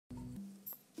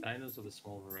Dinos of the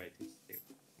small varieties.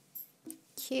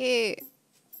 Cute.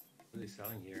 What are they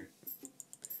selling here?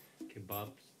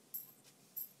 Kebabs.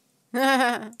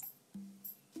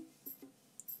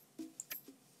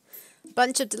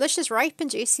 Bunch of delicious ripe and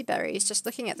juicy berries. Just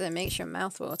looking at them makes your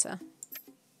mouth water.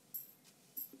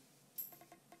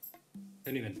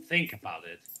 Don't even think about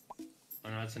it. Oh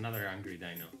no, that's another angry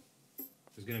dino.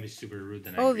 It's gonna be super rude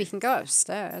and angry. Oh, we can go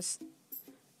upstairs.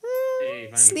 Hey,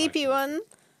 finally Sleepy back. one.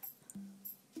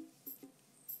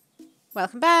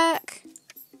 Welcome back.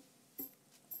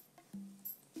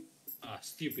 Ah,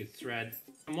 stupid thread.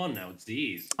 Come on now, it's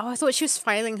these. Oh, I thought she was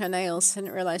filing her nails. I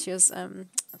didn't realize she was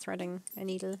threading a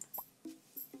needle.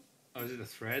 Oh, is it a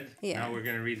thread? Yeah. Now we're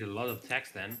gonna read a lot of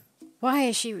text then. Why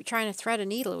is she trying to thread a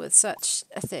needle with such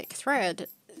a thick thread?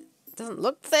 It doesn't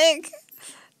look thick.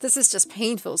 This is just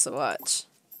painful to watch.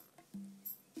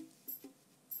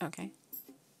 Okay.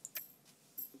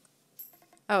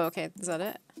 Oh, okay. Is that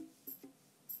it?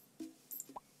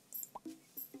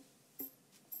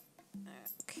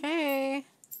 Okay.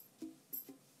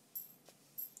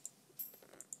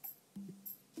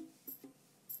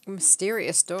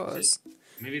 Mysterious doors.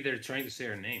 Maybe they're trying to say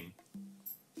her name.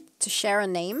 To share a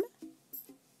name?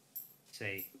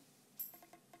 Say.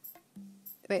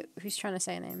 Wait, who's trying to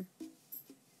say a name?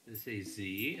 They say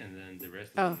Z and then the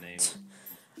rest Oh. of the name.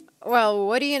 Well,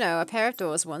 what do you know? A pair of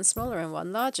doors, one smaller and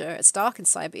one larger. It's dark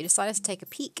inside, but you decided to take a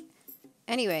peek.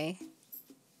 Anyway,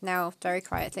 now, very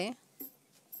quietly.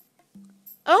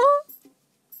 Oh!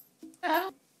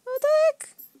 Oh,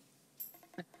 Dick!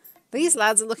 These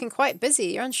lads are looking quite busy.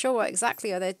 You're unsure what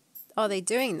exactly are they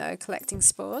doing, though? Collecting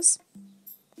spores?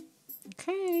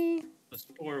 Okay. The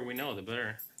more we know, the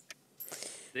better.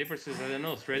 Davor says, I don't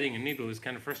know, threading a needle is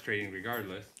kind of frustrating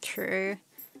regardless. True.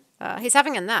 He's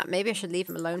having a nap. Maybe I should leave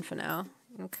him alone for now.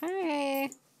 Okay.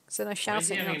 So no Why is he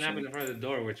shouting having a nap in option. the front of the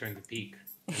door? We're trying to peek.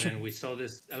 And then we saw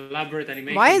this elaborate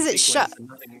animation. Why is it sequence shut? and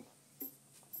nothing...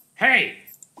 Hey!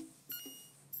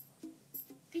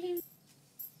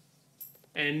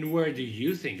 And where do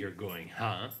you think you're going,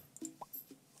 huh?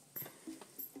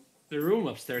 The room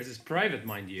upstairs is private,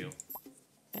 mind you.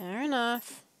 Fair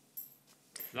enough.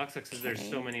 Luxac says there's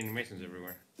so many animations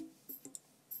everywhere.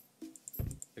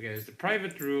 Okay, there's the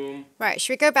private room. Right,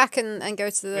 should we go back and go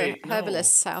to the Wait, no.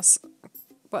 herbalist's house?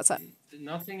 What's that?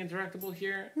 Nothing interactable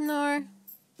here? No.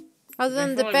 Other I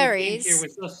than the thought we came berries. here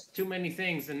with just too many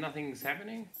things and nothing's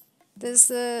happening. There's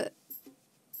the...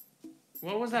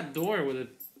 What was that door with the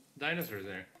dinosaurs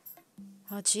there?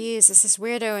 Oh jeez, it's this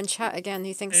weirdo in chat again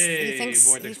who thinks Hey, he thinks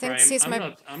Vortex Prime. he's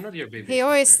I'm not your baby. He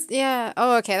always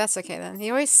Oh, okay, that's okay then. He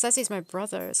always says he's my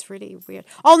brother. It's really weird.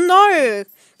 Oh no!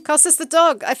 Costas the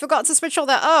dog. I forgot to switch all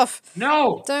that off.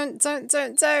 No! Don't.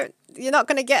 You're not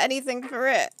gonna get anything for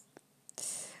it.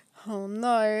 Oh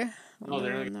no. No,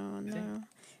 they're No.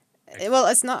 Well,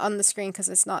 it's not on the screen because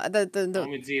it's not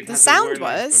the has sound a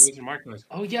was. exclamation mark noise.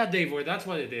 Oh yeah, Davor, that's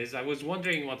what it is. I was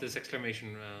wondering what this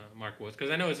exclamation mark was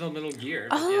because I know it's not Metal Gear.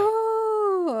 But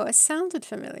Oh, it sounded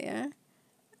familiar.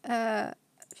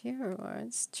 View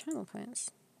rewards, channel points.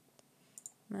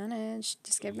 Manage.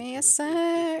 Just give me a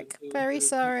sec. Very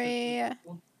sorry.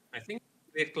 I think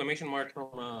the exclamation mark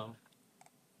from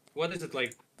what is it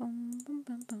like?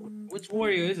 Which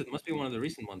warrior is it? Must be one of the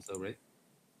recent ones though, right?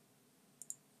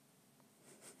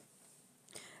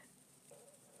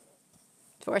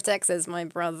 Vortex is my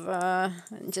brother.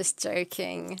 I'm just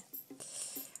joking.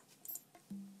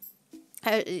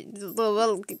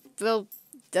 Well,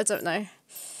 I don't know.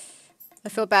 I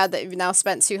feel bad that you've now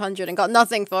spent 200 and got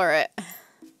nothing for it.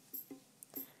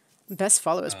 Best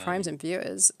followers, primes, and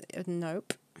viewers.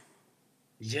 Nope.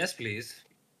 Yes, please.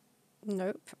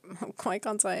 Nope. Why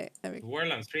can't I?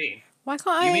 Warland 3. Why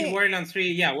can't I? You mean Warland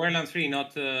 3? Yeah, Warland 3,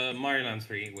 not Maryland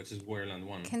 3, which is Warland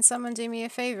 1. Can someone do me a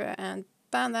favor and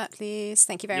ban that, please?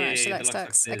 Thank you very much, Select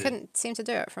Stux. I couldn't seem to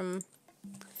do it from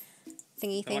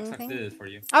thingy thing. Did it for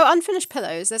you. Oh, unfinished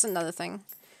pillows. There's another thing.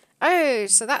 Oh,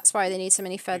 so that's why they need so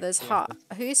many feathers.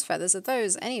 Whose feathers are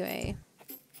those anyway?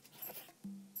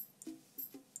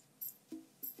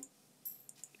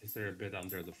 Is there a bit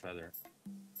under the feather?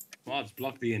 Mods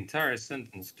block the entire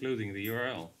sentence, including the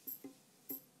URL.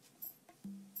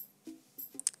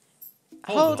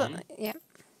 Hold on. Yeah.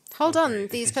 Hold on.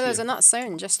 These pillows are not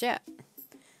sewn just yet.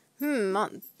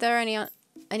 Aren't there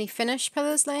any finished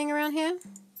pillows laying around here?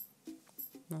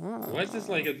 Oh. Why is this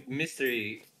like a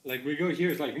mystery? Like we go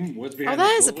here, it's like, what's behind Oh,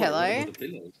 there's the a pillow. The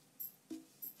pillows?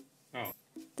 Oh.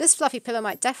 This fluffy pillow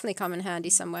might definitely come in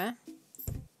handy somewhere.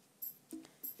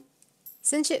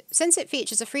 Since it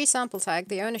features a free sample tag,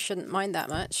 the owner shouldn't mind that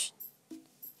much.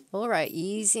 Alright,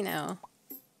 easy now.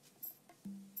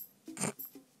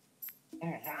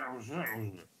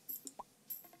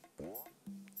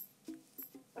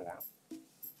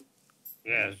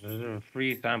 Yes, there's a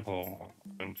free sample,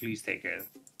 and please take it.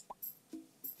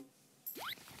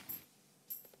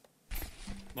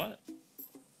 What?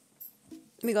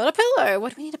 We got a pillow.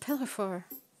 What do we need a pillow for?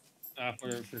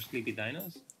 For sleepy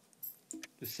dinos?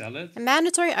 To sell it? A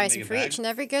mandatory To item make a for bag? each and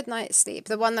every good night's sleep.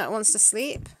 The one that wants to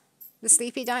sleep? The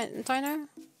sleepy dino? And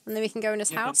then we can go in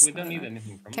his Yeah, house? but we don't need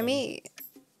anything from Can them. we...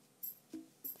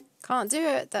 Can't do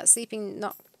it. That sleeping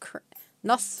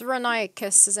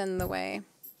Nothronicus is in the way.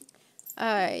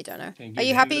 I don't know. Can Are you give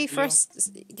him happy the for us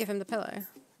to give him the pillow?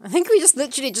 I think we just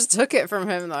literally just took it from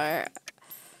him though.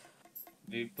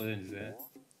 We put it in there.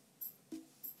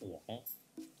 Oh,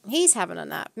 He's having a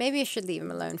nap. Maybe I should leave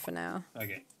him alone for now.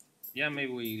 okay. Yeah,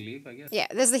 maybe we leave, I guess. Yeah,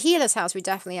 there's the healer's house we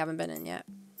definitely haven't been in yet.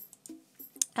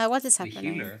 What is The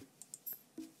happening? healer.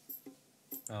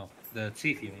 Oh, the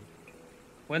thief, you mean?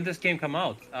 When did this game come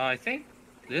out? I think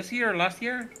this year or last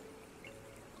year?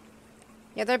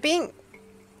 Yeah, they're being...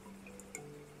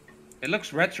 It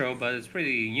looks retro, but it's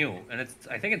pretty new. And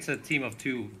I think it's a team of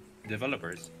 2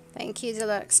 developers. Thank you,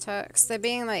 Deluxe Turks. They're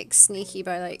being, like, sneaky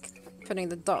by, like, putting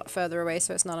the dot further away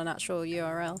so it's not an actual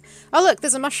URL. Oh, look,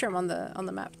 there's a mushroom on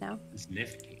the map now. It's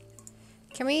nifty.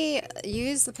 Can we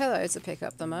use the pillow to pick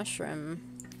up the mushroom?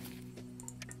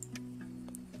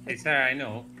 Hey, Sarah, I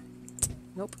know.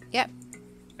 Nope. Yep.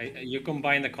 You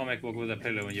combine the comic book with a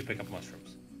pillow and you pick up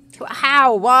mushrooms.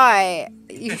 How? Why?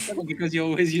 You... Because you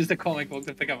always use the comic book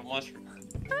to pick up a mushroom.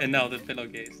 And now the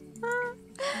pillowcase.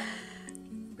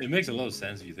 It makes a lot of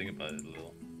sense if you think about it a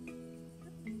little.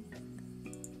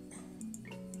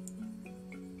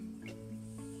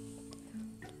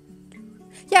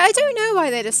 Yeah, I don't know why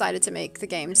they decided to make the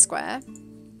game square.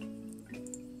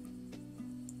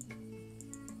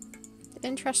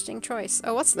 Interesting choice.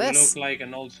 Oh, what's It this? look like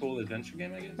an old school adventure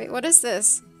game, I guess. Wait, what is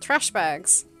this? Trash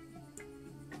bags.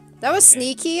 That was Okay.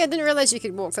 sneaky. I didn't realize you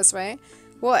could walk this way.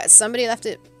 What? Somebody left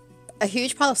a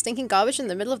huge pile of stinking garbage in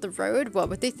the middle of the road? What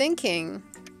were they thinking?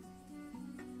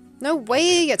 No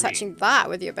way you're touching that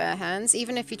with your bare hands.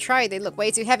 Even if you try, they look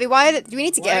way too heavy. Do we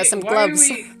need to get her some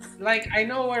gloves? Like, I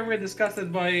know why we're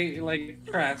disgusted by, like,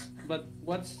 trash, but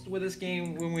what's with this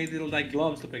game when we did, like,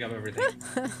 gloves to pick up everything?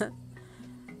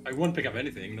 I won't pick up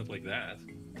anything, not like that.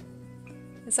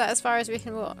 Is that as far as we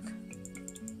can walk?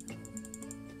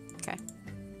 Okay.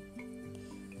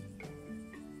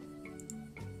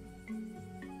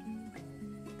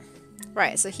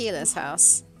 Right, so healer's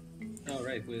house. Oh,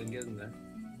 right, we didn't get in there.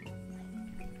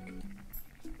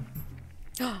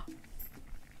 Oh,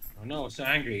 Oh no, so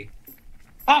angry.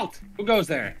 Halt! Who goes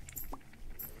there?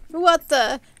 what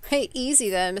the? Hey, easy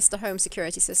there, Mr. Home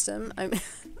Security System.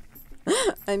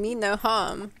 I mean no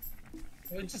harm.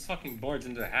 We're just fucking boards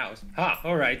into the house. Ha!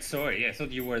 Alright, sorry. I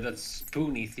thought you were that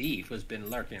spoony thief who's been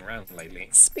lurking around lately.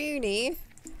 Spoony.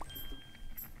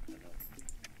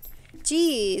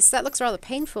 Jeez, that looks rather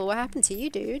painful. What happened to you,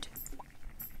 dude?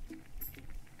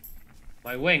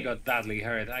 My wing got badly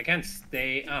hurt. I couldn't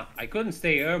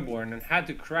stay airborne and had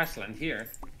to crash land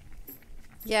here.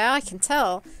 Yeah, I can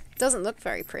tell. Doesn't look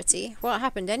very pretty. What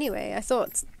happened anyway? I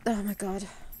thought... Oh my god.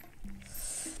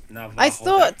 I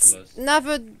thought...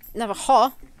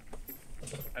 Navajo.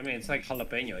 I mean, it's like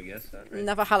jalapeno, I guess. Right?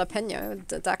 Never jalapeno.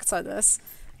 The dactylus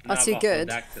are too good.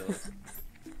 Navajodactyls.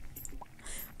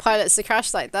 Pilots to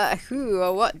crash like that. Who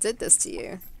or what did this to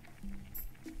you?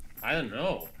 I don't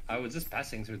know. I was just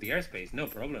passing through the airspace, no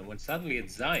problem, when suddenly a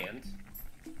giant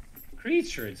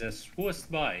creature just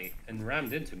swooshed by and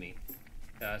rammed into me,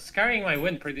 scarring my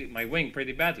wing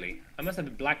pretty badly. I must have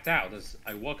been blacked out as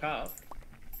I woke up.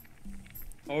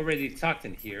 Already tucked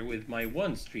in here with my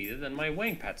wounds treated and my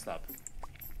wing patched up.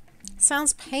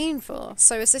 Sounds painful.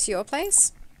 So is this your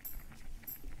place?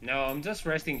 No, I'm just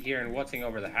resting here and watching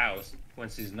over the house when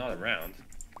she's not around.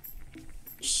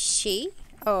 She?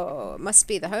 Oh, must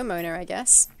be the homeowner, I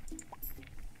guess.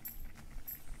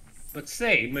 But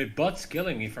say, my butt's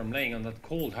killing me from laying on that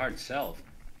cold, hard shelf.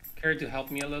 Care to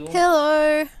help me a little?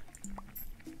 Hello.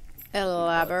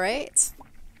 Elaborate.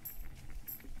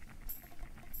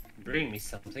 Bring me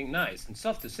something nice and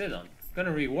soft to sit on.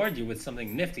 Gonna reward you with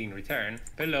something nifty in return.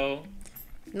 Pillow.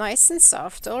 Nice and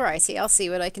soft. Alrighty, I'll see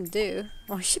what I can do.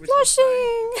 Why is she Where's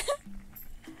the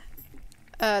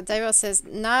blushing? Daryl says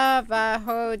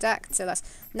Navajodactylus.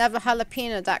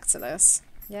 Navajalapeno-dactylus.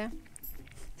 Yeah.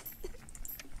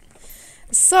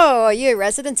 So, are you a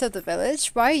resident of the village?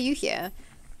 Why are you here?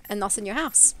 And not in your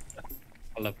house?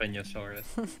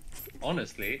 Jalapenosaurus.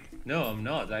 Honestly, no, I'm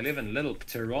not. I live in Little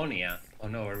Pteronia. Oh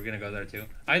no, are we gonna go there too?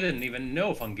 I didn't even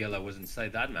know Fungilla was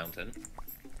inside that mountain.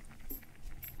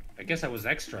 I guess I was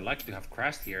extra lucky to have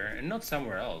crashed here and not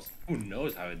somewhere else. Who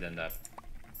knows how it ended up?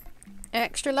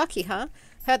 Extra lucky, huh?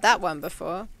 Heard that one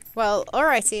before. Well,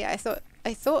 alrighty. I thought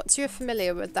you were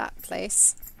familiar with that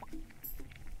place.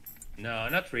 No,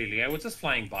 not really. I was just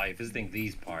flying by, visiting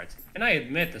these parts. And I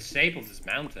admit the shape of this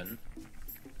mountain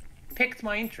piqued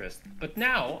my interest. But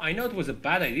now, I know it was a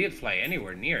bad idea to fly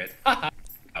anywhere near it. Haha.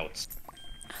 Ouch.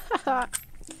 Have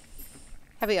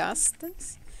you asked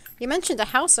this? You mentioned a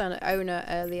house owner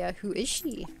earlier. Who is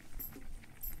she?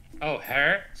 Oh,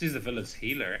 her? She's the village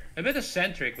healer. A bit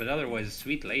eccentric, but otherwise a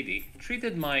sweet lady.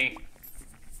 Treated my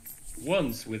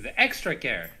wounds with extra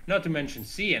care. Not to mention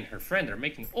she and her friend are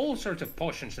making all sorts of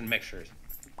potions and mixtures.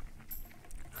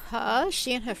 Huh?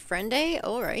 She and her friend, eh?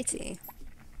 Alrighty.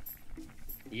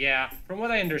 Yeah, from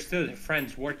what I understood, her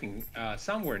friend's working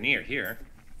somewhere near here.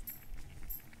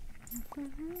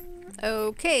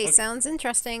 Okay, sounds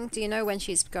interesting. Do you know when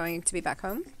she's going to be back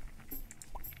home?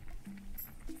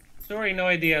 Sorry, no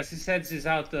idea. She said she's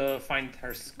out to find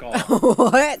her skull.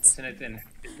 What? Isn't it in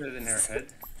her head?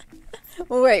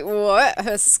 Wait, what?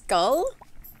 Her skull?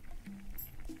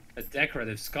 A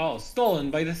decorative skull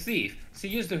stolen by the thief. She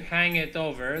used to hang it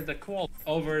over the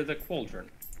cauldron.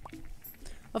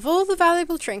 Of all the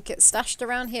valuable trinkets stashed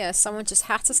around here, someone just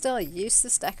had to steal a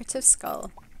useless decorative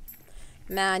skull.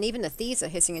 Man, even the thieves are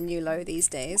hitting a new low these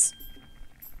days.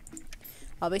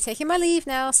 I'll be taking my leave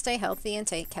now. Stay healthy and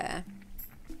take care.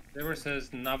 There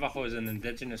says Navajo is an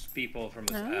indigenous people from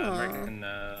the American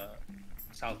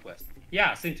Southwest.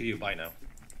 Yeah, same to you. Bye now.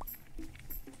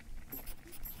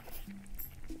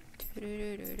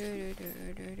 Pillow.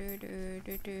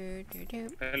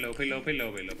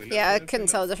 Yeah, I couldn't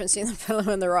tell the difference between the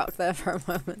pillow and the rock there for a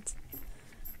moment.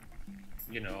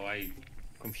 You know, I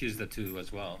confuse the two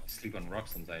as well. I sleep on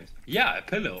rocks sometimes. Yeah, a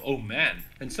pillow. Oh man,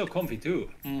 and so comfy too.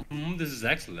 This is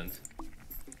excellent.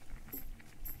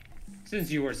 Since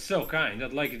you were so kind,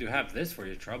 I'd like you to have this for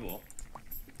your trouble.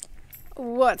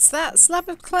 What's that? Slab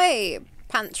of clay?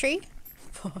 Pantry?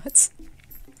 What?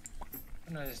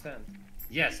 I don't understand.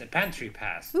 Yes, a pantry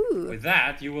pass. Ooh. With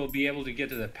that, you will be able to get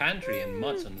to the pantry in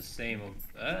months on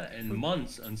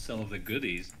some of the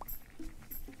goodies.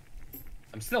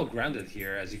 I'm still grounded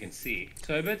here, as you can see,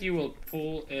 so I bet you will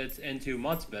pull it into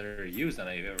much better use than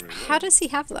I've ever will. How does he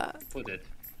have that? Put it.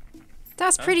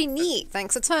 That's pretty neat.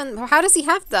 Thanks a ton. How does he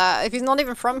have that if he's not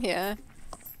even from here?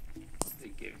 They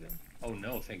gave them. Oh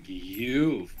no, thank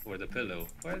you for the pillow.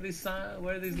 Where are these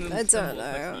little I don't symbols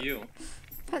know. next to you?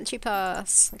 Pantry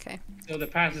pass. Okay. So the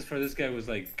passes for this guy was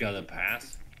like, gotta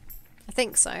pass. I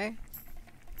think so.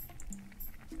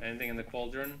 Anything in the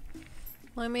cauldron?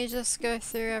 Let me just go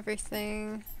through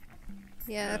everything.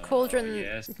 Yeah, cauldron,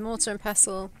 yes. mortar and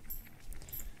pestle.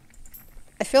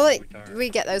 I feel like we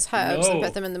get those herbs and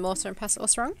put them in the mortar and pestle.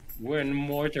 What's wrong? We're in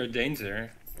mortar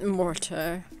danger.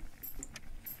 Mortar.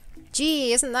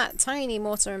 Gee, isn't that tiny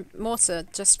mortar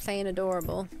just plain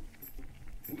adorable?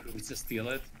 We just steal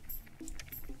it?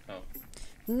 Oh.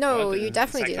 No, What, you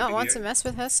definitely do not want to encyclopedia? mess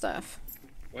with her stuff.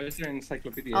 What is there in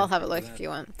encyclopedia? I'll have a look if you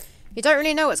want. You don't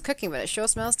really know what's cooking, but it sure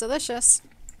smells delicious.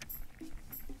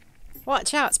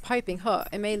 Watch out, it's piping hot.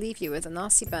 It may leave you with a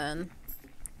nasty burn.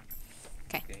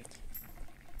 Okay.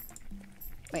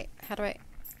 Wait, how do I...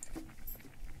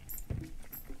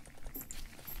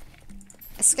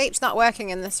 Escape's not working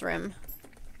in this room.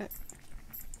 Oh.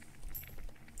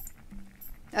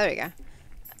 There we go.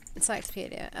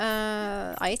 Encyclopedia.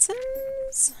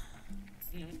 Items?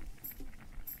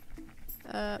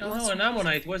 No, an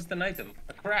ammonite wasn't an item.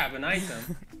 A crab, an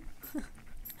item.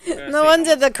 No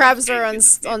wonder the crabs are on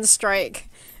strike.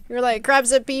 You're like,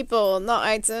 crabs are people, not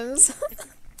items.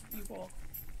 People.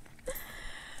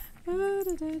 I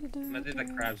think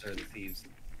the crabs are the thieves.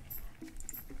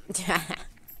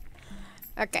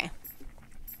 Okay.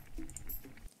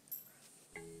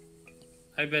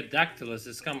 I bet dactylus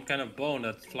is some kind of bone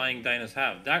that flying dinos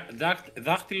have.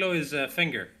 Dactylo is a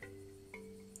finger.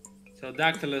 So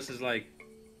dactylus is like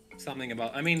something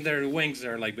about... I mean, their wings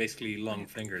are like basically long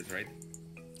fingers, right?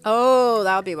 Oh,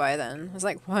 that'll be why then. I was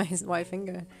like, why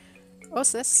finger?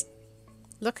 What's this?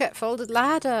 Look at folded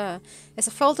ladder. It's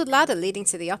a folded ladder leading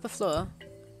to the upper floor.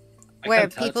 Where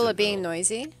people are being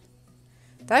noisy.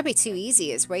 That'd be too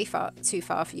easy. It's way too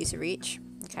far for you to reach.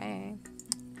 Okay.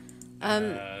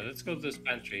 Let's go to this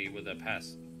pantry with a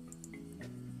pass.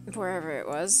 Wherever it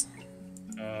was.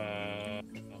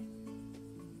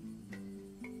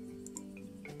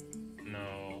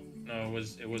 No,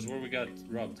 it was where we got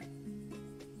robbed.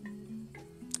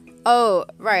 Oh,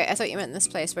 right. I thought you meant this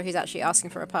place where he's actually asking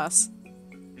for a pass.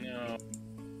 No.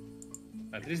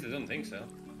 At least I don't think so.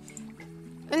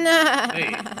 Nah.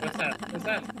 Hey, what's that? What's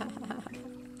that?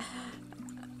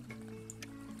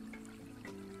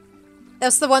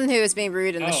 That's the one who was being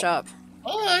rude in the Oh. shop.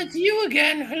 Oh, it's you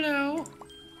again. Hello.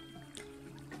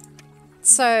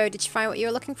 So, did you find what you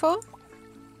were looking for?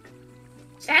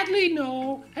 Sadly,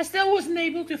 no. I still wasn't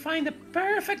able to find the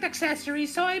perfect accessory,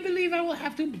 so I believe I will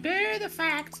have to bear the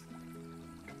fact.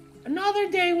 Another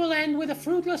day will end with a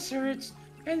fruitless search,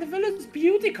 and the village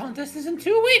beauty contest is in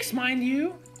 2 weeks, mind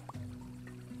you.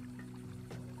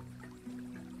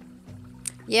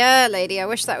 Yeah, lady, I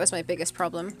wish that was my biggest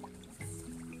problem.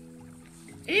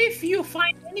 If you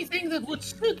find anything that would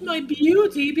suit my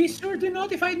beauty, be sure to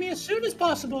notify me as soon as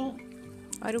possible.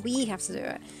 Why do we have to do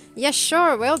it? Yeah,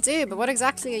 sure, will do, but what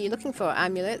exactly are you looking for?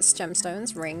 Amulets,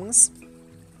 gemstones, rings?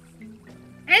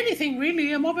 Anything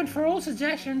really, I'm open for all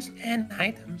suggestions and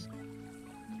items.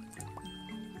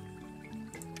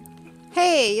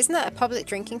 Hey, isn't that a public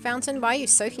drinking fountain? Why are you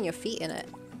soaking your feet in it?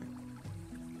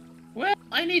 Well,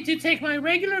 I need to take my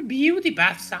regular beauty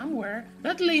bath somewhere.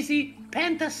 That lazy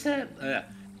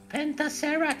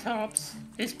Pentaceratops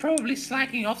is probably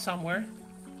slacking off somewhere.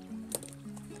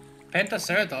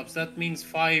 Pentaceratops, that means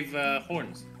 5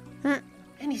 horns.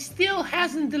 And he still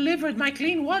hasn't delivered my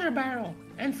clean water barrel.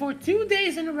 And for 2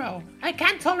 days in a row, I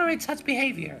can't tolerate such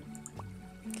behavior.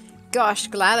 Gosh,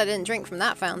 glad I didn't drink from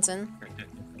that fountain.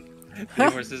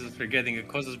 Gamer says it's forgetting a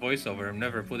causes voiceover. I'm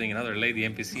never putting another lady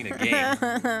NPC in a game.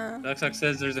 Ducksuck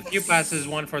says there's a few passes,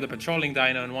 one for the patrolling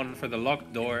dino and one for the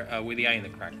locked door with the eye in the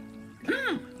crack.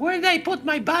 Where'd I put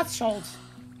my bath salts?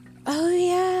 Oh,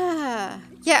 yeah.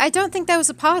 Yeah, I don't think there was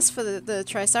a pass for the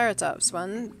Triceratops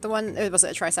one. The one, was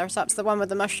it a Triceratops? The one with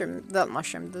the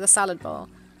the salad bowl.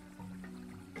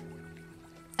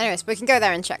 Anyways, we can go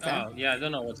there and check them. Oh, yeah, I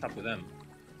don't know what's up with them.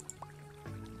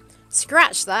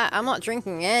 Scratch that. I'm not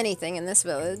drinking anything in this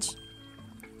village.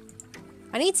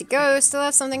 I need to go. Still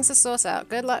have some things to sort out.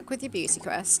 Good luck with your beauty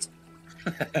quest.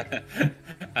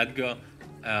 I'd go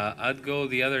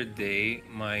the other day.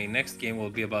 My next game will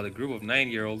be about a group of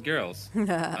 9-year-old girls.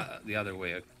 The other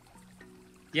way.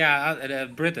 Yeah,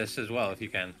 British as well, if you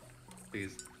can.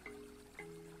 Please.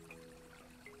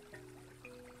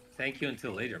 Thank you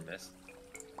until later, miss.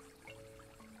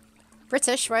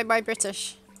 British? Why by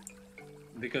British?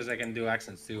 Because I can do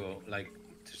accents too, like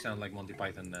to sound like Monty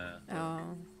Python. Oh.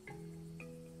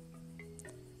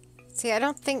 See, I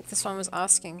don't think this one was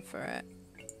asking for it.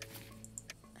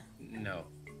 No.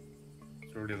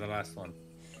 It's already the last one.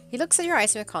 He looks at your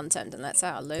item of content and lets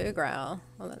out a low growl.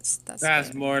 Well, that's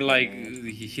More like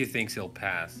he thinks he'll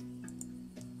pass.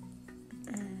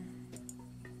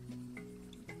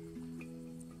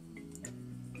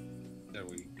 There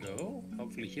we go.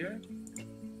 Hopefully here.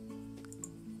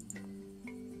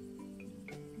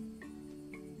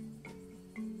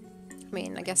 I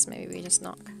mean, I guess maybe we just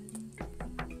knock.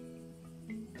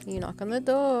 You knock on the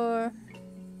door.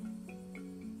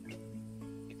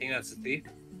 You think that's the thief?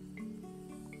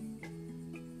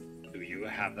 Do you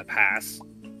have the pass?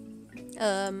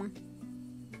 Oh,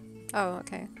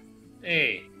 okay.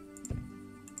 Hey.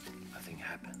 Nothing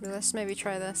happened. Well, let's maybe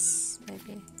try this.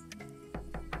 Maybe.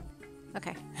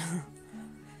 Okay.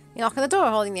 You knock on the door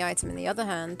holding the item in the other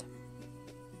hand.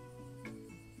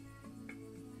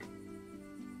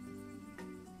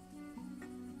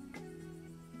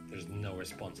 There's no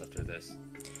response after this.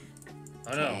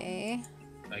 Oh Okay.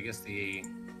 no. I guess the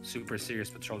super serious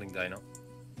patrolling dino.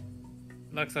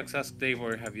 Luxlux asked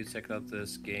Davor, have you checked out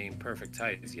this game Perfect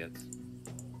Ties yet?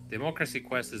 Democracy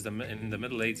Quest is in the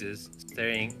Middle Ages,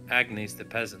 starring Agnes the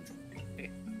Peasant.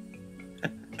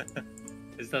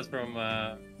 Is that from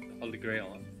Holy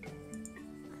Grail? Huh?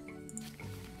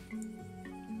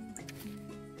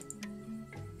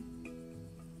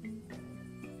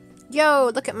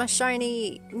 Yo, look at my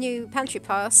shiny new pantry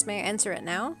pass. May I enter it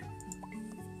now?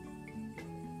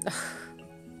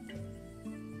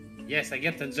 Yes, I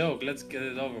get the joke. Let's get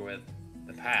it over with.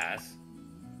 The pass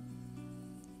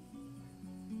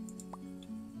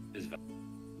is valid.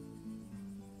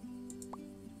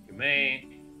 You may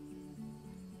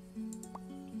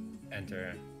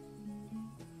enter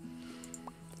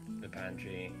the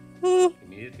pantry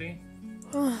immediately.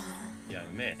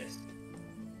 Young miss.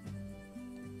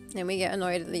 Then we get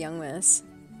annoyed at the young miss.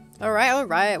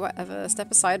 Alright, whatever.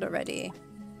 Step aside already.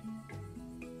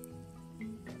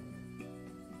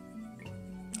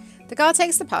 The guard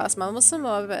takes the pass, mumbles some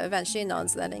more, but eventually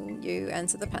nods, letting you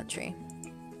enter the pantry.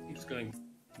 Keeps doing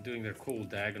their cool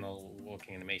diagonal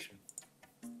walking animation.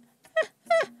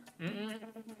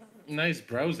 Nice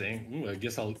browsing. Ooh, I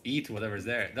guess I'll eat whatever's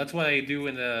there. That's what I do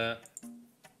in the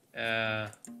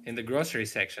grocery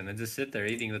section. I just sit there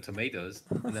eating the tomatoes,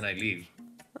 and then I leave.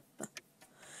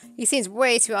 He seems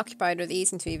way too occupied with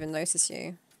eating to even notice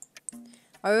you.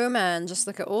 Oh man, just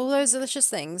look at all those delicious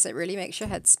things. It really makes your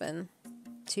head spin.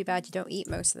 Too bad you don't eat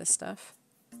most of this stuff.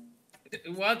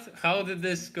 What? How did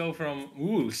this go from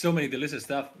ooh, so many delicious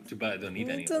stuff to bad I don't eat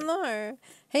any I of don't it? know.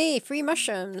 Hey, free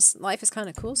mushrooms. Life is kind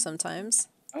of cool sometimes.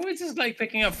 Oh, it's just like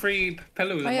picking up free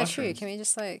pillows Oh and yeah, true. mushrooms. Can we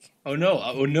just like... Oh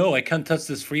no, I can't touch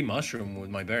this free mushroom with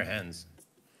my bare hands.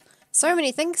 So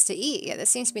many things to eat, yet there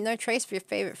seems to be no trace of your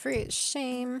favorite fruit.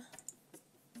 Shame.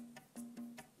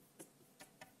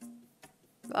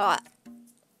 Ah.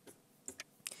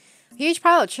 Huge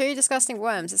pile of truly disgusting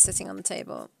worms is sitting on the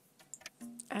table.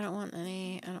 I don't want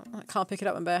any. I can't pick it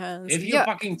up with bare hands. If you Yuck.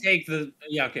 fucking take the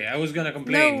yeah, okay, I was gonna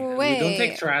complain. No We don't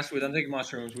take way. trash, we don't take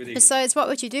mushrooms, we take Besides, what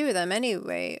would you do with them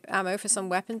anyway? Ammo for some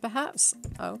weapon, perhaps?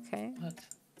 Okay. what?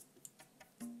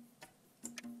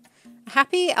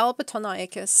 Happy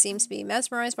Albertonicus seems to be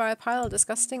mesmerized by a pile of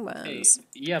disgusting Hey, worms.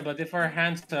 yeah, but if our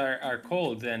hands are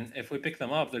cold, then if we pick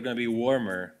them up, they're gonna be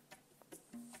warmer.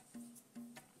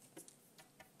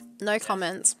 No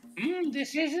comment.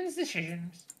 Decisions.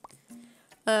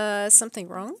 Something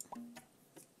wrong?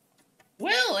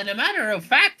 Well, in a matter of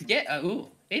fact,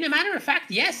 in a matter of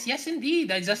fact, yes,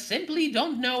 indeed. I just simply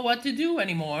don't know what to do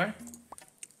anymore.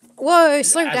 Whoa,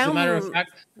 slow As down a matter of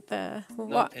fact, there. no,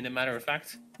 What? in a matter of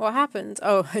fact, What happened?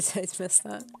 Oh, I just missed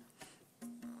that.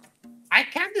 I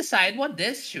can't decide what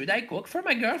dish should I cook for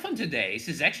my girlfriend today.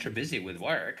 She's extra busy with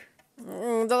work.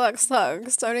 Deluxe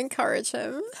Thugs, don't encourage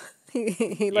him.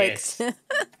 he likes... Yes.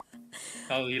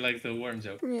 Oh, you like the worm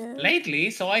joke. Yeah.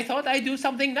 Lately, so I thought I'd do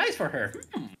something nice for her.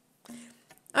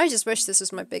 I just wish this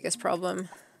was my biggest problem.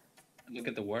 Look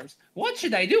at the worms. What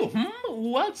should I do?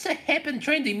 What's a hip and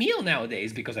trendy meal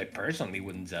nowadays? Because I personally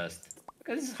wouldn't just. Look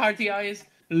at these hearty eyes.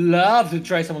 Love to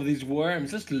try some of these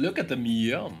worms. Just look at them.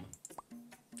 Yum.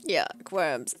 Yuck,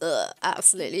 worms. Ugh,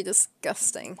 absolutely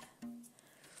disgusting.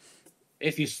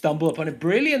 If you stumble upon a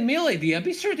brilliant meal idea,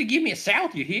 be sure to give me a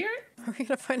shout, you hear? Are we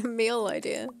gonna find a meal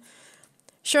idea?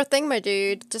 Sure thing, my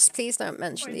dude. Just please don't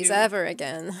mention My these dude. ever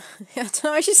again. I don't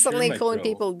know, she's suddenly my calling bro.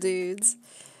 people dudes.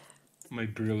 My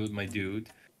bro, my dude.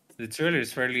 The trailer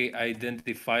is fairly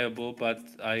identifiable, but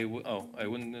I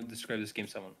wouldn't describe this game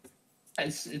someone.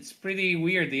 It's pretty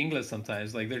weird, the English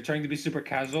sometimes. Like, they're trying to be super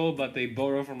casual, but they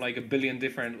borrow from, like, a billion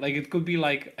different... Like, it could be,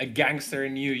 like, a gangster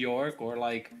in New York, or,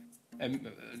 like, I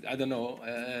don't know,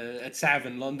 a Sav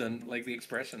in London. Like, the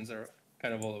expressions are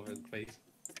kind of all over the place.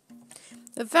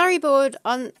 The very bored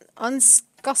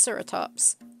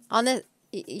Uniscoceratops.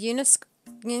 Uniscoceratops?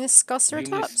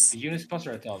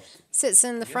 Uniscoceratops. Sits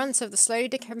in the Yes. front of the slowly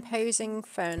decomposing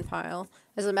phone pile.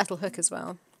 There's a metal hook as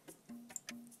well.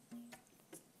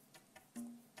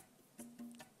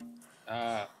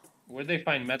 Where'd they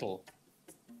find metal?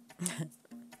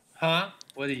 Huh?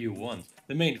 What do you want?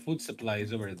 The main food supply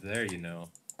is over there, you know.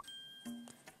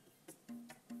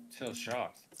 So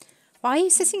shocked. Why are you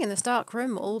sitting in this dark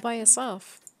room all by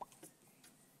yourself?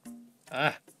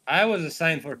 I was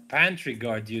assigned for pantry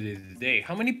guard duty today.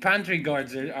 How many pantry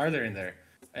guards are there in there?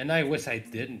 And I wish I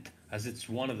didn't, as it's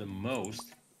one of the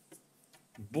most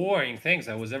boring things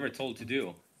I was ever told to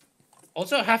do.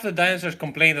 Also, half the dinosaurs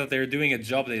complain that they're doing a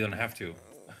job they don't have to.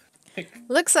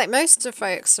 Looks like most of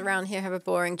folks around here have a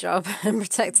boring job and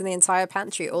protecting the entire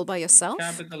pantry all by yourself.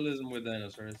 Capitalism with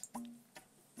dinosaurs.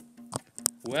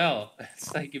 Well,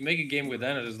 it's like you make a game with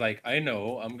dinosaurs, like, I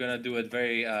know, I'm gonna do it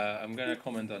very, I'm gonna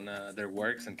comment on their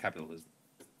works and capitalism.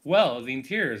 Well, the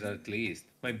interiors at least.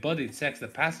 My buddy checks the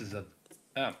passes at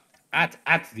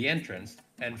the entrance,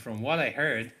 and from what I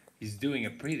heard, he's doing a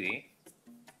pretty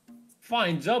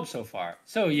fine job so far.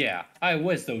 So yeah, I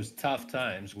wish those tough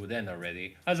times would end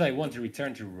already, as I want to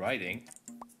return to writing.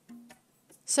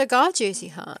 So guard duty,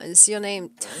 huh? Is your name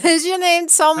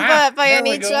Tombert by there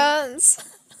any we go. chance?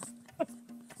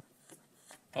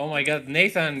 Oh my god,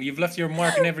 Nathan, you've left your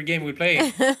mark in every game we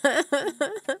play.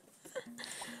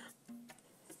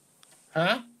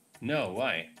 Huh? No,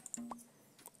 why?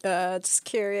 Just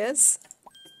curious.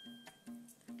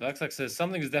 Luxlax says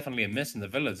something is definitely amiss in the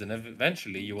village, and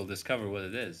eventually you will discover what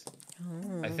it is.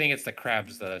 I think it's the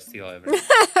crabs that I steal everything.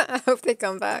 I hope they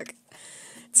come back.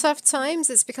 Tough times,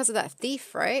 it's because of that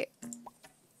thief, right?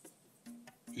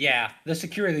 Yeah, the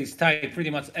security is tight pretty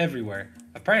much everywhere.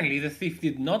 Apparently, the thief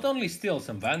did not only steal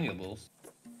some valuables,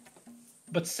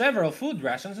 but several food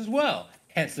rations as well.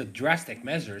 Hence the drastic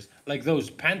measures, like those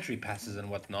pantry passes and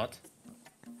whatnot.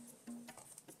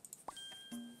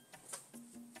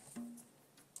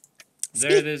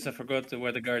 There it is, I forgot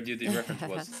where the guard duty reference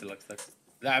was. Luxlax.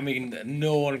 I mean,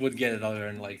 no one would get it other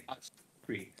than, like, us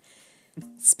three.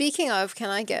 Speaking of, can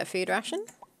I get a food ration?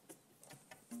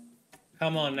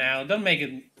 Come on now, don't make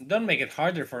it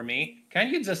harder for me.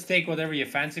 Can't you just take whatever you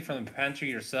fancy from the pantry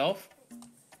yourself?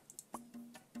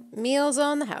 Meals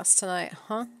on the house tonight,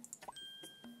 huh?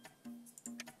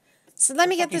 So let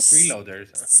me get Fucking this.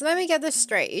 freeloaders. So let me get this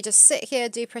straight. You just sit here,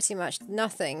 do pretty much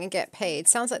nothing, and get paid.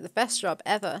 Sounds like the best job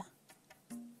ever.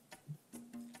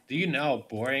 Do you know how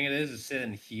boring it is to sit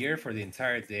in here for the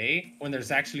entire day when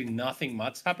there's actually nothing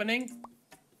much happening?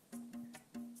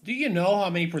 Do you know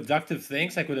how many productive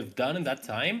things I could have done in that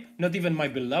time? Not even my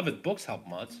beloved books help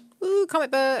much. Ooh, comic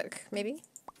book, maybe.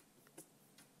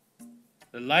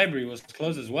 The library was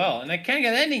closed as well, and I can't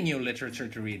get any new literature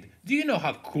to read. Do you know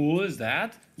how cool is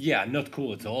that? Yeah, not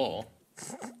cool at all.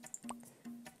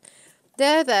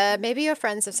 There. Maybe your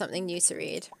friends have something new to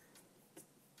read.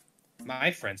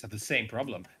 My friends have the same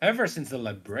problem, ever since the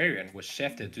librarian was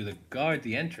shifted to the guard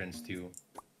the entrance to...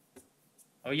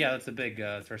 Oh yeah, that's a big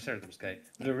Triceratops guy.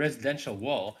 The residential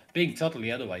wall, being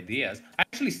totally out of ideas. I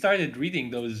actually started reading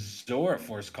those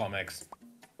Zoroforce comics.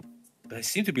 But I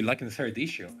seem to be liking the third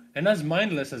issue. And as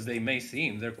mindless as they may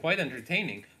seem, they're quite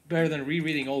entertaining. Better than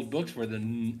rereading old books for the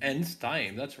nth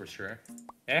time, that's for sure.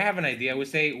 I have an idea. We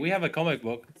say, we have a comic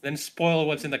book, then spoil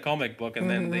what's in the comic book, and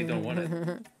then they don't want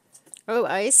it. Oh,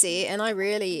 I see. And I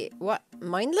really... What?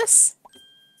 Mindless?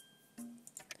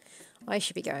 I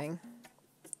should be going.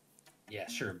 Yeah,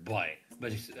 sure, bye.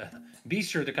 But be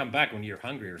sure to come back when you're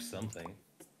hungry or something.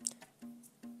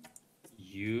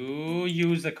 You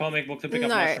use the comic book to pick up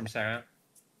mushrooms, Sarah.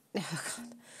 Oh, God.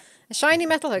 A shiny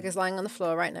metal hook is lying on the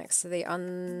floor right next to the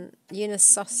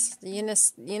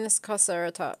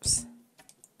Uniscoceratops.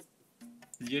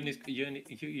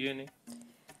 Uni.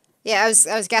 Yeah, I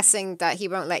was guessing that he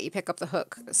won't let you pick up the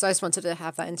hook, so I just wanted to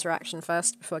have that interaction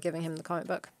first before giving him the comic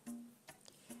book.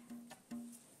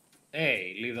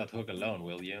 Hey, leave that hook alone,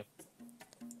 will you?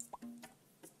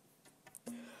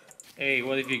 Hey,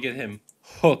 what if you get him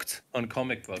hooked on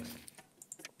comic books?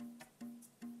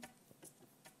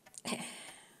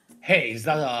 Hey, is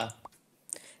that a...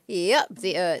 Yep,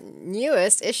 the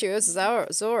newest issue of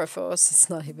Zoroforce. It's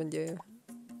not even new.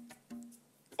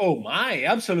 Oh my,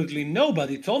 absolutely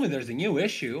nobody told me there's a new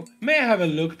issue. May I have a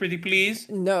look, pretty please?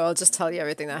 No, I'll just tell you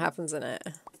everything that happens in it.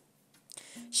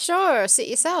 Sure, suit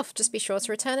yourself. Just be sure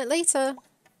to return it later.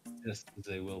 Just as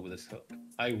I will with this hook.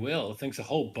 I will, thanks a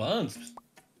whole bunch.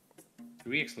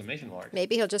 3 exclamation marks.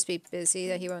 Maybe he'll just be busy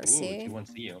that he won't see. He won't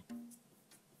see you.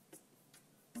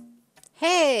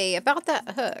 Hey, about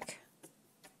that hook.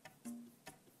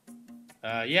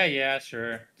 Yeah,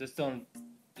 sure. Just don't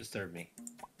disturb me.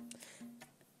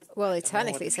 Well, he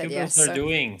technically said yes. What are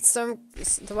doing? The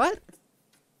what?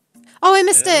 Oh, I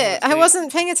missed it. I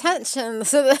wasn't paying attention.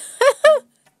 So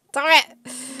darn it.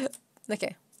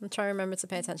 Okay, I'm trying to remember to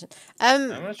pay attention. I'm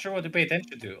not sure what to pay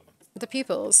attention to. The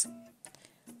pupils.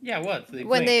 Yeah, what?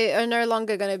 When they are no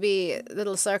longer going to be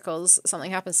little circles,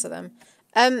 something happens to them.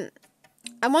 I'm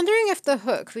wondering if the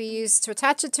hook we use to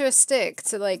attach it to a stick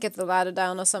to like get the ladder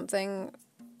down or something.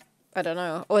 I don't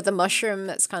know. Or the mushroom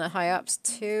that's kind of high up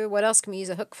too. What else can we use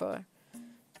a hook for?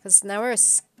 Because now we're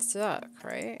stuck,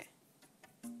 right?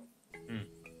 I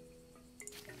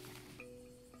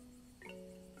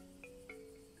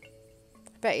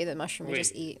bet you the mushroom we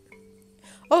just eat.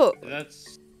 Oh!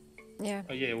 That's... Yeah.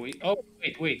 Oh, yeah, wait. Oh,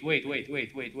 wait.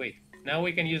 Now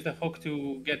we can use the hook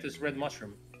to get this red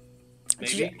mushroom.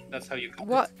 Maybe? That's how you...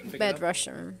 What red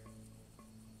mushroom?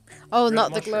 Oh, red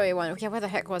not mushroom. The glowy one. Yeah, where the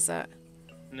heck was that?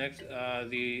 Next,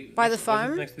 By the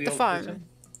farm? Next to the farm. Prison?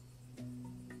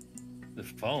 The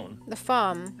phone? The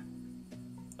farm.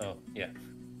 Oh, yeah.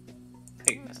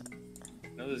 Hey, I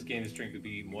know this game is trying to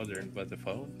be modern, but the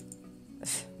phone?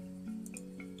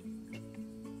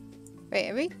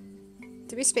 Wait,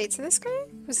 did we speak to this guy?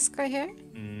 Was this guy here?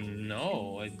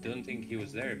 No, I don't think he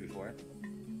was there before.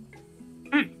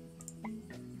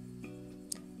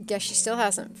 Guess she still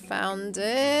hasn't found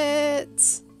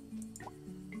it.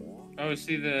 Oh,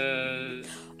 see the...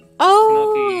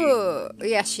 Oh!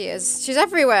 Yes, she is. She's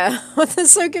everywhere.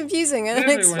 That's so confusing. I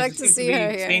didn't expect to see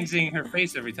her here. Changing her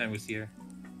face every time we see her.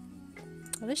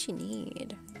 What does she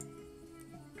need?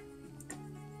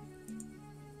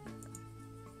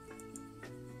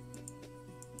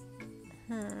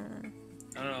 I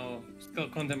don't know. Still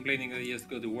contemplating that he has to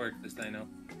go to work this time now.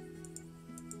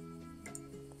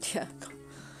 Yeah.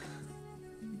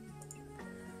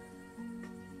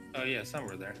 Oh yeah,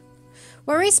 somewhere there.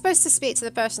 Were we supposed to speak to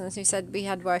the person who said we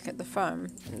had work at the farm?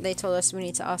 They told us we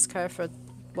need to ask her for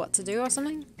what to do or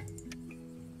something?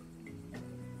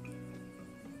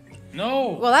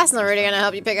 No! Well, that's not really going to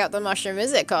help you pick up the mushroom,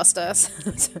 is it, Costas?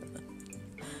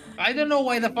 I don't know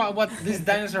why what these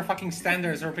dinosaur fucking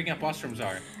standards for picking up mushrooms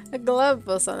are. A glove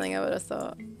or something, I would have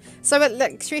thought. So, but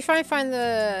look, should we try and find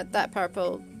that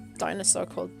purple dinosaur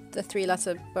called the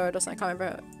 3-letter bird or something? I can't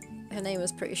remember. Her name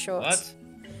was pretty short. What?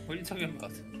 What are you talking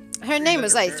about? Her name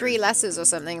was like 3 letters. letters or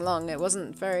something long. It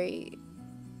wasn't very.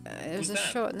 It was Who's a that?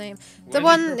 short name. Why The is it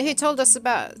one short? who told us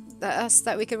about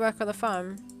that we could work on the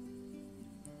farm.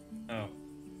 Oh,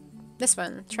 This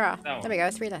one, Tra. That one. There we go,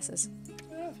 3 letters.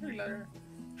 3-letter.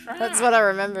 That's what I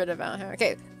remembered about her.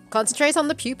 Okay, concentrate on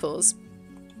the pupils.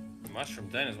 Mushroom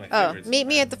Den is my Oh, favorite. meet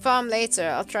me at the farm later.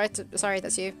 I'll try to. Sorry,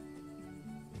 that's you.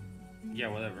 Yeah,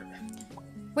 whatever.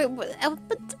 Wait, but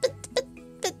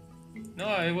No,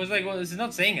 it was like, well, it's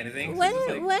not saying anything. when It's just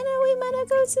like, are we meant to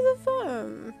go to the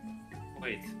farm?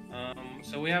 wait.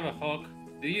 So we have a hook.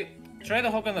 Do you try the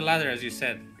hook on the ladder as you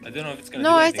said? I don't know if it's gonna. No,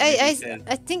 do I anything. Maybe it says-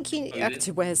 I think you. Oh, you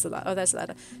Actually, where's the ladder? Oh, there's the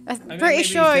ladder. I'm I mean, pretty maybe it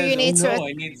sure says, you need oh, to no,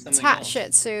 I need something attach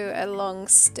else. it to a long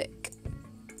stick.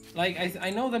 Like I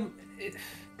know them.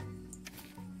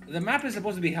 The map is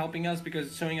supposed to be helping us because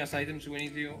it's showing us items we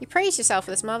need to. You praised yourself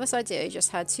for this marvelous idea you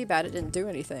just had. Too bad it didn't do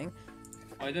anything.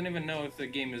 I don't even know if the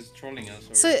game is trolling us.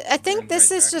 Or So I we're on think the this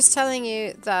right is track. just telling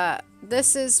you that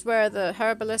this is where the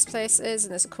herbalist place is,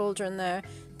 and there's a cauldron there.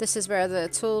 This is where the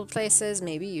tool place is.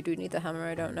 Maybe you do need the hammer.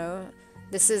 I don't know.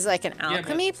 This is like an but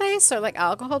alchemy place or like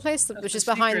alcohol place, which the is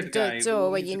behind the secret guy door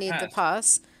who where needs you to need the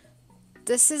pass. pass.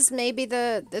 This is maybe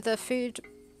the food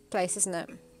place, isn't it?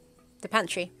 The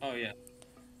pantry. Oh yeah.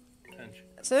 Punch.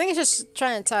 So I think it's just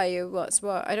trying to tell you what's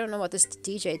what. I don't know what this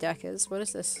DJ deck is. What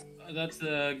is this? That's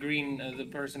the green, the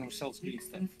person who sells street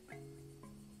stuff.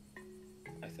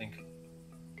 I think.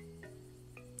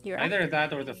 You're right. Either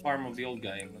that or the farm of the old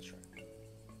guy. I'm not sure.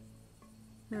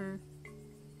 Hmm.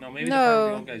 No, maybe the farm of the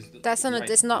No, old guy is that's on. right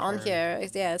It's not on before. here.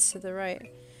 Yeah, it's to the right.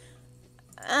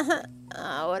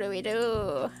 What do we do?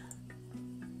 Oh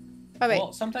wait,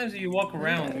 Well, sometimes if you walk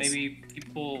around, Windows. maybe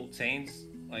people change,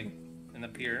 like, in the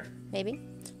pier. maybe.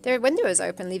 Their window is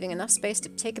open, leaving enough space to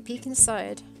take a peek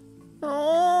inside.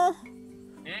 Oh,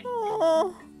 Hmm?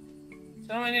 oh,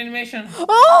 So many animation.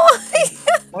 oh!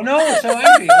 Oh no, so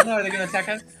angry. Oh no, are they gonna attack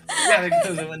us? Yeah, they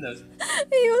close the windows.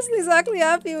 He wasn't exactly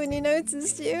happy when he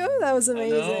noticed you. That was Oh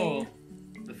amazing. no.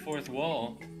 The fourth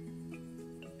wall.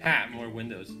 Ha, more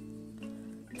windows.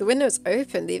 The window's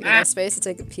open, leaving Ah. enough space to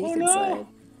take a peek Oh, no. inside.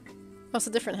 What's a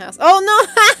different house? Oh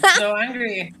no! So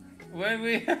angry. Why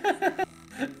we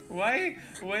Why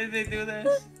did they do this?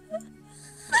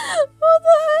 What the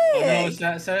Oh heck?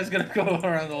 no, Sarah's gonna go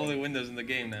around all the windows in the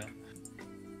game now.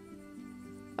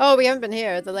 Oh, we haven't been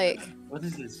here at the lake. What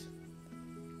is this?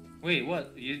 Wait,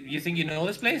 what? You think you know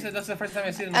this place? That's the first time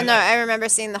I see it in my I know, life. I remember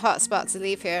seeing the hot spot to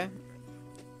leave here.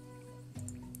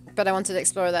 But I wanted to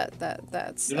explore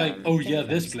that's You're like, oh yeah, thing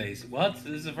this first. place. What?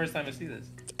 This is the first time I see this.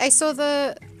 I saw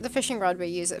the fishing rod we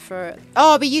use it for.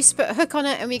 Oh, we used to put a hook on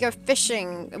it and we go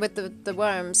fishing with the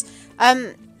worms.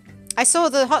 I saw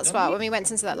the hot spot when we went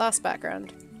into that last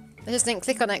background. I just didn't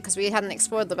click on it because we hadn't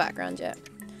explored the background yet.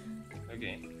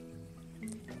 Okay.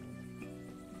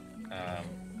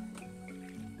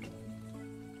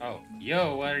 Oh,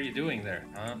 yo, what are you doing there,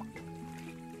 huh?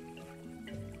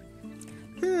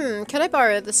 Could I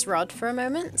borrow this rod for a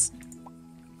moment?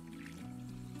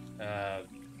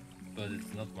 But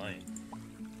it's not mine.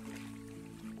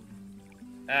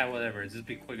 Ah, whatever. Just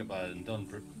be quick about it and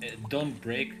don't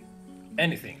break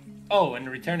anything. Oh, and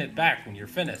return it back when you're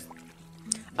finished.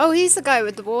 Oh, he's the guy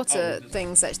with the water this-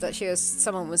 things that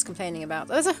someone was complaining about.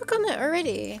 There's a hook on it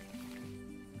already.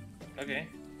 Okay.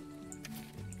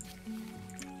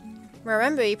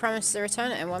 Remember, you promised to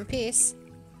return it in one piece.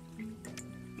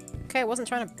 Okay, I wasn't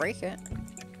trying to break it.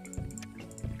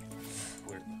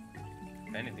 Weird.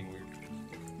 If anything, weird.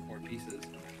 More pieces.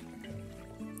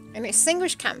 An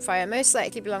extinguished campfire most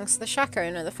likely belongs to the shack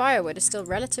owner. The firewood is still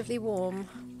relatively warm.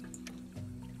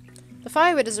 The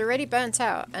firewood is already burnt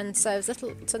out and serves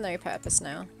little to no purpose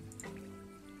now.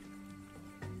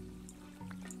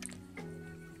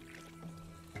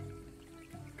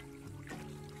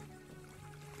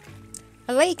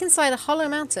 A lake inside a hollow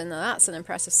mountain. Now that's an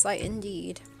impressive sight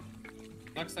indeed.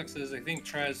 Luxlock says, I think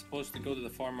Tra is supposed to go to the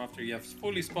farm after you have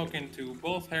fully spoken to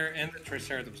both her and the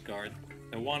Triceratops guard,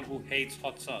 the one who hates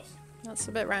hot sauce. That's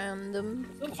a bit random.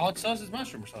 It's not hot sauce, it's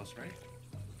mushroom sauce, right?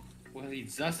 Well, you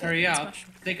just hurry it's up.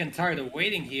 mushroom. Sick and tired of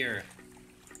waiting here.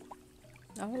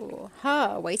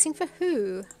 Oh, waiting for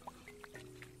who?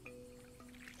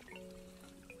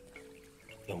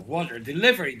 The water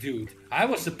delivery dude. I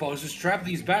was supposed to strap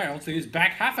these barrels to his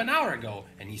back half an hour ago,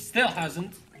 and he still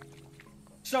hasn't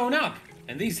shown up.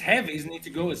 And these heavies need to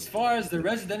go as far as the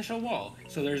residential wall,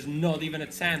 so there's not even a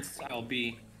chance I'll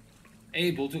be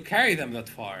able to carry them that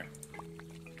far.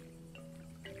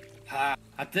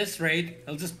 At this rate,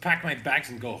 I'll just pack my bags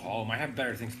and go home. I have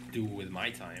better things to do with my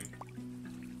time.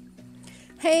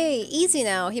 Hey, easy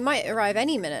now. He might arrive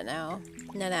any minute now.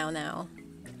 Now.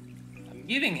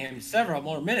 Giving him several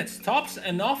more minutes tops,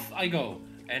 and off I go.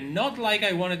 And not like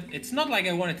I wanted. It's not like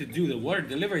I wanted to do the water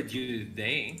delivery duty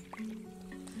today.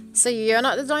 So you're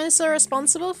not the dinosaur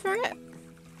responsible for it?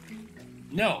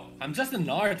 No, I'm just an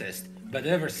artist. But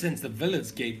ever since the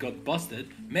village gate got busted,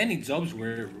 many jobs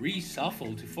were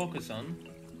reshuffled to focus on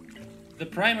the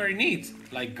primary needs,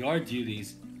 like guard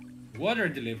duties, water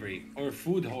delivery, or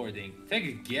food hoarding. Take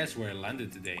a guess where I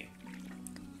landed today.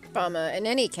 Bummer. In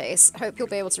any case, hope you'll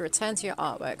be able to return to your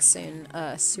artwork soon.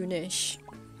 Soonish.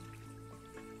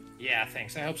 Yeah,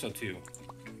 thanks. I hope so too.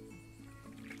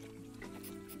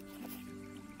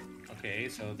 Okay,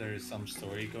 so there is some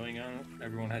story going on.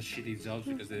 Everyone has shitty jobs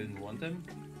because they didn't want them.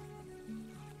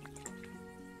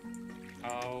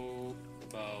 How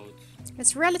about...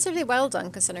 It's relatively well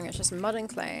done considering it's just mud and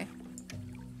clay.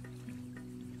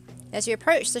 As you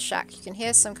approach the shack, you can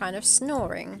hear some kind of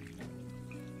snoring.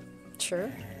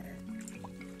 True.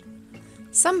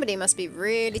 Somebody must be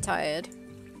really tired.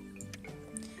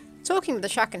 Talking with the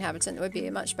shack inhabitant would be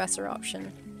a much better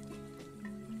option.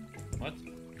 What?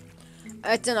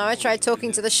 I don't know, I tried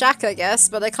talking to the shack, I guess,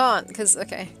 but I can't, because,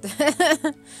 okay.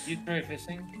 You try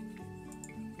fishing?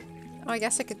 Oh, I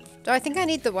guess I could... Oh, I think I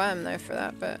need the worm, though, for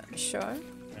that, but sure.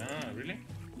 Ah, really?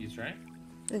 You try?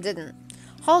 It didn't.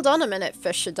 Hold on a minute,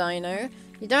 Fisher Dino.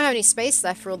 You don't have any space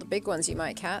left for all the big ones you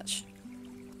might catch.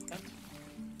 What?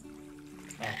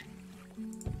 Oh.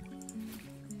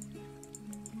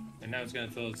 And now it's gonna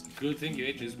tell us, good thing you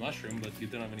ate this mushroom, but you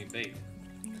don't have any bait.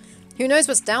 Who knows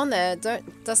what's down there?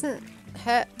 Doesn't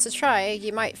hurt to try.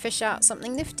 You might fish out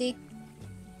something nifty.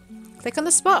 Click on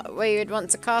the spot where you'd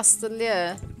want to cast the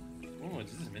lure. Oh,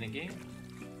 is this a minigame?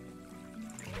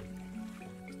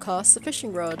 Cast the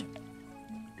fishing rod.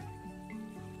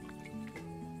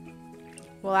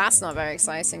 Well, that's not very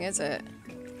exciting, is it?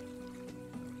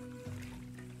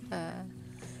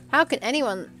 How can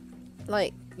anyone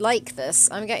like this?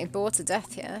 I'm getting bored to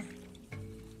death here.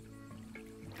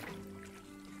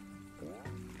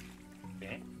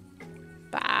 Okay.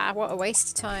 Bah, what a waste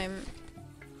of time.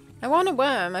 I want a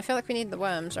worm. I feel like we need the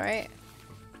worms, right?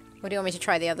 Or do you want me to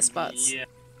try the other spots? Yeah.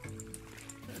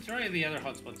 Try the other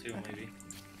hotspot too, maybe.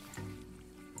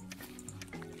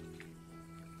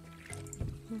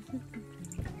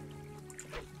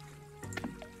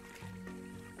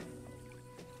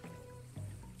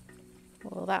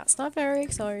 Well, that's not very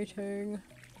exciting.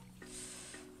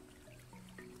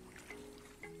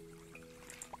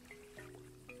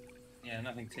 Yeah,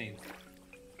 nothing changed.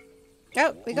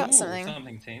 Oh, we got Ooh, something.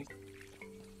 Something changed.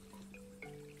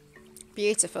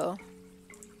 Beautiful.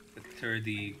 The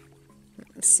 30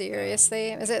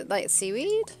 Seriously? Is it like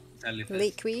seaweed? jellyfish.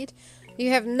 Leekweed?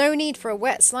 You have no need for a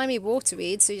wet, slimy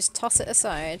waterweed, so you just toss it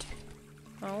aside.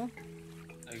 Oh.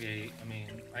 Okay, I mean,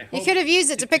 I hope You could have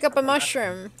used it to pick up a the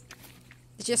mushroom.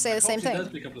 Did you say the same She thing? does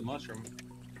pick up the mushroom.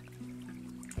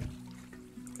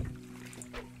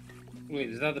 Wait,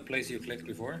 is that the place you clicked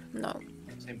before? No.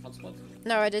 Same hotspot?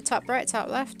 No, I did top right, top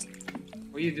left.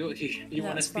 What you do? You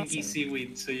want a That's stinky awesome.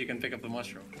 seaweed so you can pick up the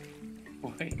mushroom.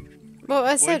 Why? Well,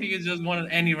 I Why said... do you just want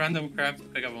any random crab to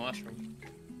pick up a mushroom?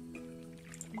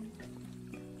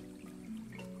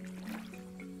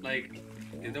 Like,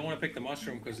 they don't want to pick the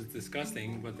mushroom because it's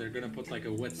disgusting, but they're gonna put like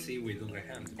a wet seaweed on their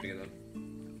hand to pick it up.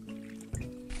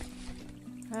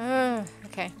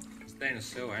 Okay. Stan is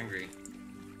so angry.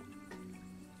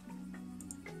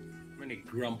 How many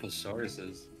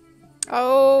Grumpusauruses?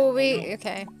 Oh, no.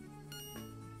 okay.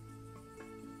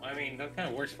 I mean, that kind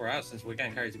of works for us since we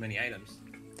can't carry too many items.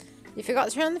 You forgot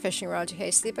to turn on the fishing rod. You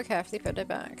hastily but carefully put it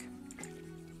back.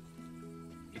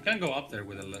 You can't go up there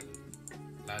with a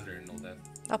ladder and all that.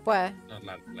 Up where? Not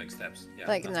ladder, like steps. Yeah.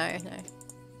 Like, no. no.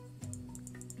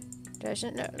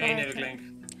 Doesn't know. Hey, Okay. Neverclink.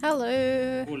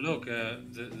 Hello. Oh, look,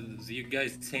 you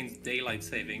guys changed daylight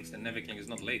savings and Neverclink is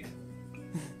not late.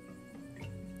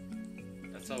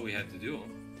 That's all we had to do.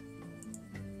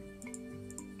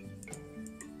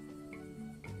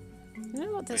 You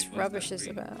know what this Wait, what's rubbish that is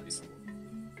green? about?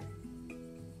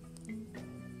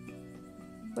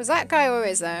 Was that guy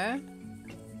always there?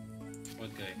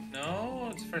 What guy? No,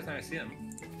 it's the first time I see him.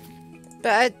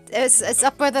 But it's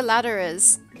up where the ladder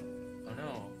is. Oh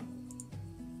no.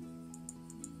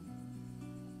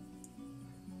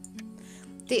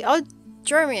 The odd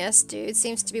Dromius dude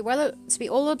seems to be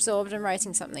all absorbed in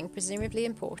writing something, presumably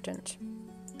important.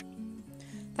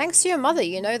 Thanks to your mother,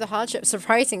 you know the hardships of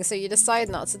writing, so you decide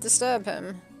not to disturb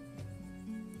him.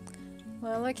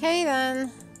 Well, okay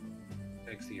then.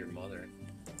 Thanks to your mother.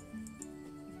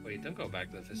 Wait, don't go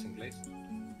back to the fishing place.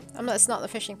 It's not the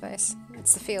fishing place.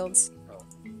 It's the fields. Oh.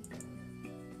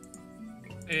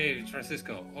 Hey,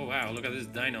 Francisco. Oh wow, look at this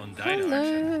dino on dino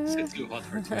action. Is Hello. it too hot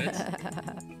for twits?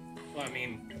 Well, I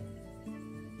mean,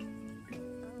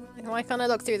 Why can't I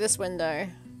look through this window?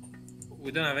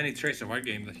 we don't have any trace of our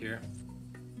game here.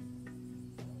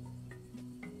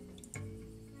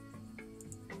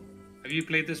 Have you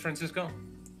played this, Francisco?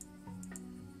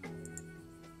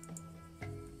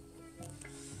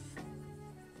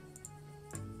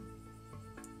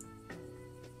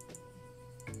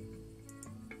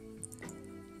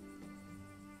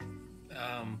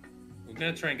 We're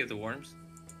gonna try and get the worms.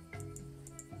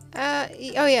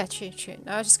 Oh yeah, true.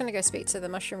 No, I was just gonna go speak to the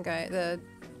mushroom guy,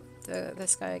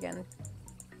 this guy again.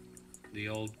 The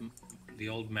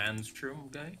old man's room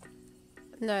guy.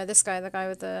 No, this guy, the guy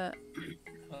with the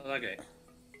Oh, that guy.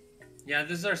 Yeah,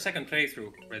 this is our second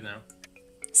playthrough right now.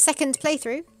 second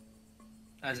playthrough.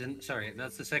 As in, sorry,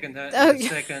 that's the second Oh. the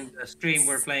second stream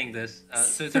we're playing this.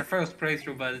 So it's our first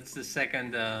playthrough, but it's the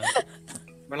second.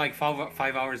 We're like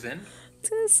 5 hours in. I was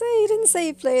gonna say, you didn't say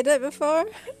you played it before.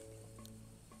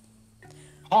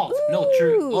 Halt! No,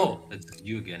 true. Ooh. Oh, it's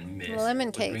you again, miss. Lemon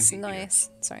What brings cakes, you here? nice.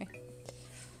 Sorry.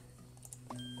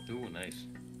 Ooh, nice.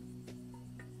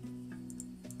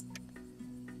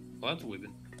 What we've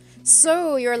been?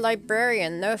 So, you're a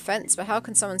librarian, no offense, but how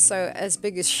can someone so as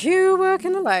big as you work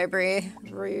in the library?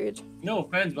 Rude. No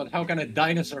offense, but how can a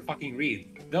dinosaur fucking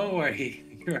read? Don't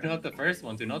worry, you're not the first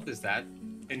one to notice that.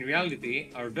 In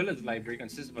reality, our village library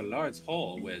consists of a large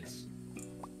hall with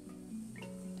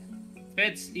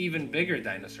fits even bigger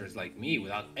dinosaurs like me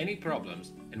without any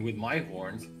problems, and with my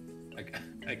horns,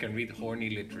 I can read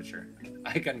horny literature.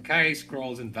 I can carry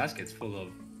scrolls and baskets full of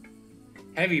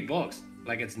heavy books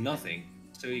like it's nothing.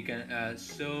 So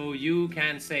you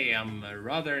can say I'm a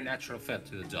rather natural fit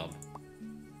to the job.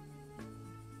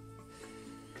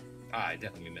 I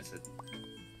definitely miss it.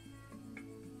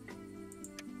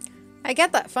 I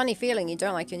get that funny feeling you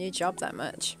don't like your new job that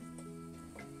much.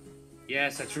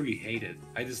 Yes, I truly hate it.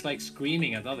 I dislike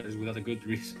screaming at others without a good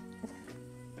reason.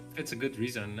 If it's a good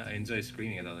reason, I enjoy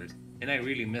screaming at others. And I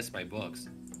really miss my books.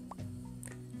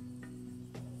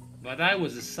 But I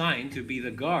was assigned to be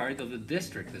the guard of the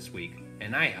district this week,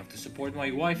 and I have to support my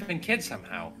wife and kids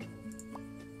somehow.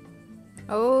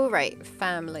 Oh, right,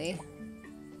 family.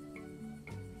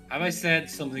 Have I said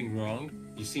something wrong?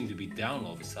 You seem to be down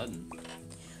all of a sudden.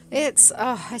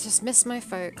 I just miss my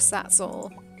folks, that's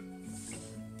all.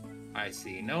 I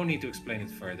see. No need to explain it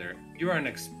further. You're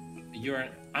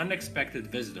an unexpected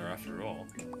visitor after all.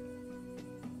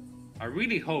 I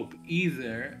really hope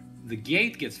either the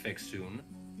gate gets fixed soon,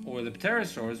 or the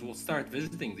pterosaurs will start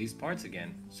visiting these parts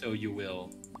again, so you will,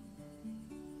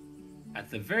 at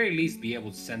the very least, be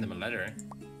able to send them a letter.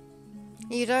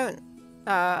 You don't,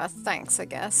 thanks, I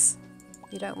guess.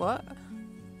 You don't what?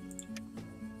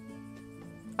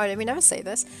 Oh, did we never say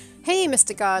this? Hey,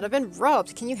 Mr. Guard, I've been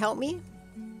robbed. Can you help me?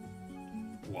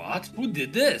 What? Who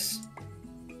did this?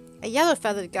 A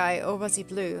yellow-feathered guy, or was he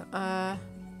blue?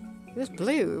 He was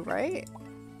blue, right?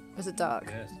 Or was it dark?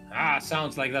 Yes. Ah,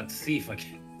 sounds like that thief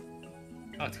again.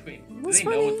 Oh, wait. Do That's they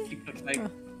know what funny. thief looks like? Huh.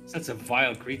 Such a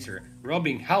vile creature,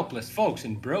 robbing helpless folks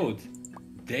in broad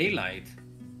daylight.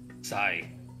 Sigh.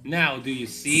 Now, do you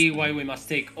see why we must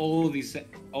take all this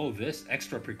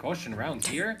extra precaution around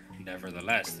here?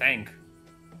 Nevertheless, thank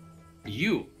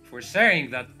you for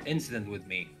sharing that incident with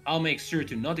me. I'll make sure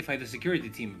to notify the security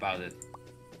team about it.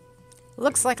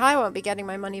 Looks like I won't be getting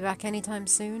my money back anytime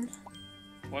soon.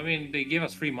 Well, I mean, they gave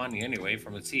us free money anyway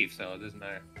from the thief, so it doesn't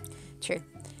matter. True.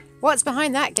 What's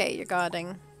behind that gate you're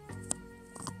guarding?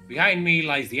 Behind me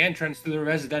lies the entrance to the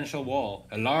residential wall,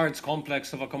 a large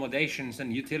complex of accommodations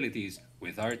and utilities,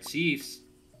 with our chief's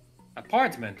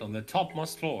apartment on the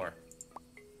topmost floor.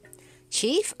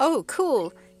 Chief? Oh,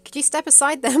 cool. Could you step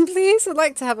aside then, please? I'd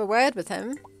like to have a word with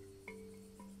him.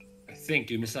 I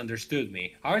think you misunderstood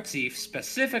me. Our chief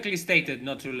specifically stated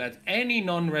not to let any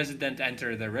non-resident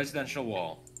enter the residential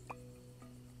wall.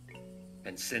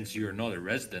 And since you're not a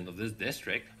resident of this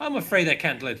district, I'm afraid I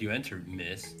can't let you enter,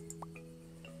 miss.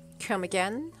 Come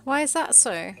again? Why is that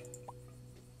so? I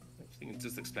think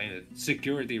just explain it.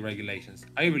 Security regulations.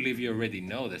 I believe you already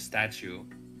know the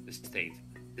state.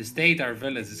 The state our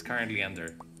village is currently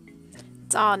under.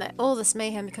 Darn it, all this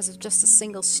mayhem because of just a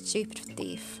single stupid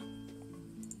thief.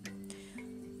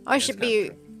 I Yes, should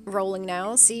be rolling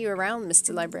now. See you around,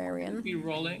 Mr. Librarian. Be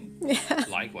rolling?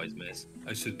 Likewise, miss.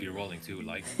 I should be rolling too,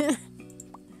 like.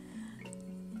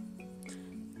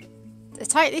 A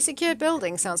tightly secured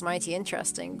building sounds mighty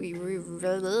interesting.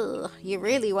 You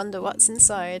really wonder what's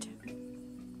inside.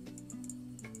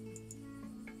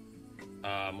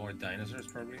 More dinosaurs,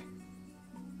 probably.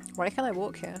 Why can't I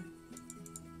walk here?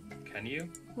 Can you?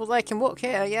 Well, I can walk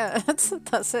here, yeah. That's it.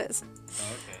 Oh,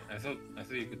 okay. I thought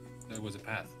you could. There was a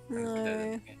path.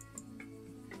 No.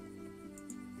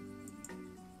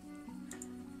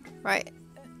 Right.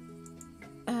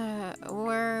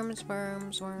 Worms.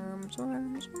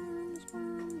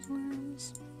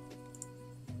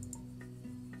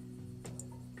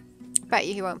 Bet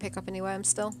you he won't pick up any worms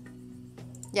still.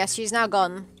 Yes, she's now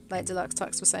gone, like Deluxe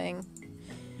Tux was saying.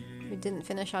 We didn't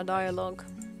finish our dialogue.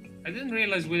 I didn't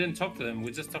realize we didn't talk to them.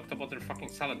 We just talked about their fucking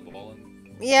salad bowl.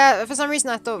 Yeah, for some reason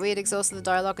I thought we had exhausted the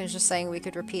dialogue and was just saying we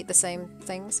could repeat the same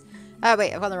things. Oh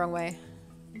wait, I've gone the wrong way.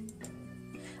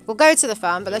 We'll go to the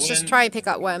farm, but let's just try and pick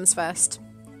up worms first.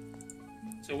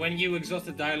 So when you exhaust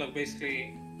the dialogue,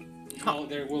 basically, no,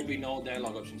 there will be no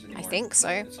dialogue options anymore. I think so.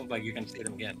 It's not like you can see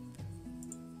them again.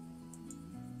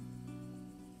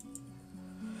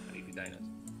 Creepy dinos.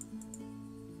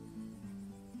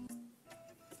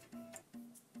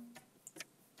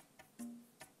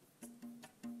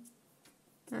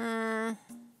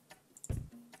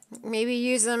 Maybe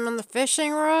use them on the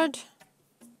fishing rod?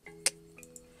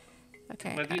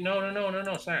 Okay. But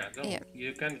no, Sarah. No. Yeah.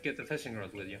 You can't get the fishing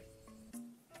rod with you.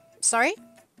 Sorry?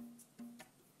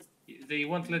 They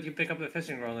won't let you pick up the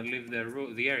fishing rod and leave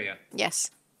the area.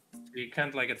 Yes. You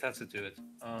can't, like, attach it to it.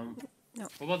 No.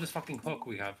 What about this fucking hook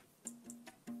we have?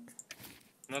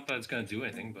 Not that it's gonna do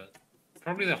anything, but...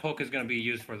 Probably the hook is gonna be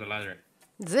used for the ladder.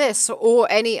 This or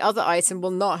any other item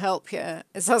will not help here.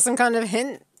 Is that some kind of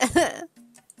hint?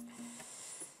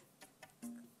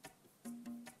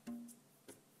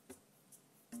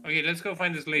 Okay, let's go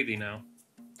find this lady now.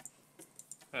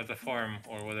 At the farm,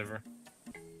 or whatever.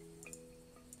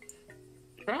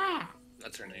 Ah!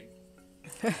 That's her name.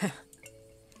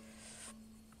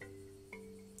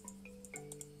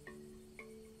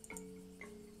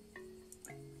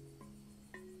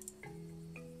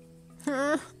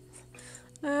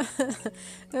 It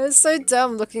was so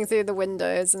dumb looking through the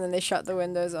windows and then they shut the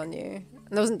windows on you.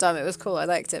 And it wasn't dumb, it was cool, I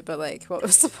liked it, but like, what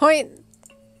was the point?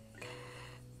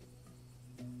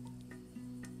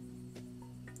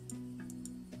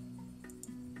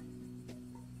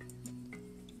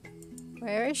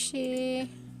 Where is she?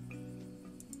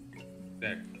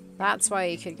 There. That's why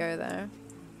you could go there.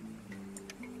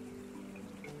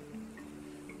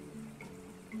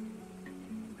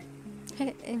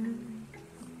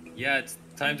 Yeah, it's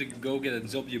time to go get a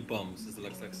job, you bums, as it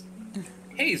looks like.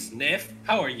 Hey, Zniw,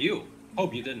 how are you?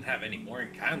 Hope you didn't have any more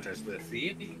encounters with a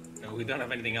thief. No, we don't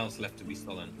have anything else left to be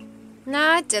stolen.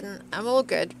 Nah, I didn't. I'm all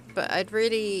good, but I'd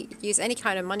really use any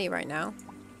kind of money right now.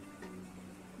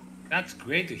 That's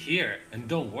great to hear, and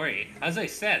don't worry. As I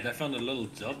said, I found a little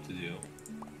job to do.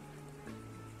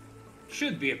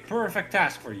 Should be a perfect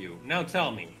task for you. Now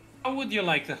tell me, how would you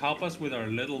like to help us with our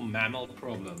little mammal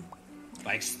problem?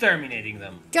 By exterminating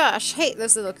them. Gosh, hate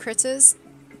those little critters.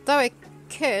 Though I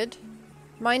could.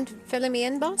 Mind filling me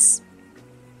in, boss?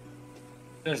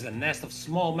 There's a nest of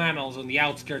small mammals on the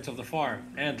outskirts of the farm,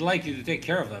 and I'd like you to take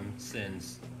care of them,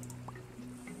 since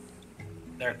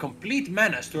they're a complete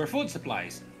menace to our food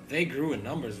supplies. They grew in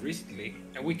numbers recently,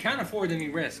 and we can't afford any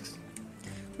risks.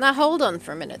 Now hold on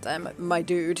for a minute there, my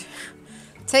dude.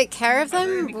 Take care of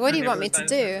them? What do you want me to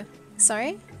do?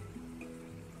 Sorry?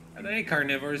 Are there any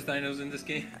carnivorous dinos in this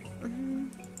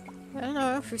game? I don't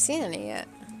know if we've seen any yet.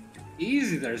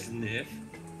 Easy there, Zniw.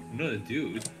 I'm not a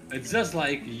dude. I'd just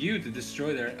like you to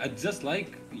destroy their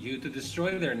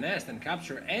nest and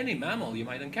capture any mammal you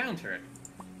might encounter.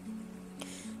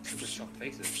 Super shocked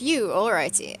faces. Phew,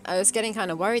 alrighty. I was getting kind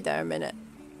of worried there a minute.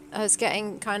 I was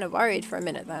getting kind of worried for a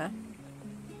minute there.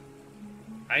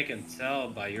 I can tell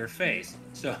by your face.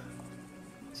 So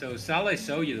shall I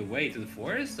show you the way to the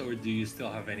forest, or do you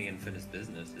still have any unfinished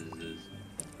businesses?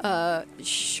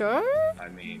 Sure? I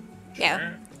mean, sure.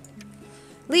 Yeah.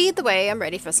 Lead the way, I'm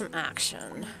ready for some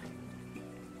action.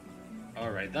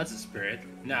 Alright, that's the spirit.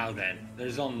 Now then,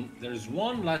 there's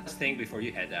one last thing before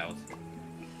you head out.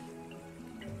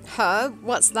 Huh?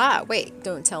 What's that? Wait,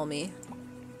 don't tell me.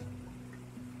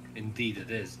 Indeed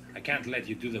it is. I can't let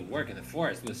you do the work in the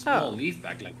forest with a small leaf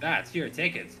bag like that. Here,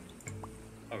 take it.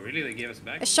 Oh, really? They gave us a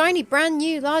bag? A shiny, brand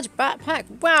new, large backpack.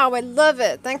 Wow, I love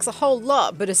it. Thanks a whole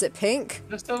lot, but is it pink?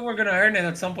 Just thought we're gonna earn it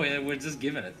at some point and we're just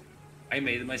given it. I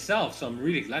made it myself, so I'm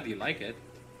really glad you like it.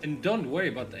 And don't worry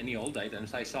about any old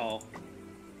items I saw.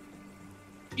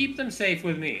 Keep them safe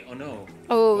with me. Oh no.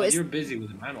 Oh, well, you're busy with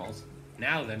the mammals.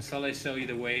 Now then, shall I show you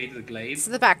the way to the glade? So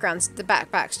the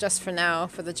backpack's just for now,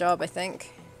 for the job, I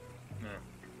think. No.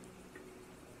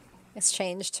 It's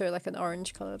changed to like an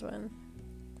orange coloured one.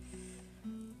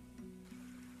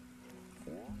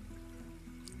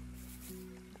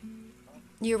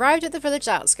 You arrived at the village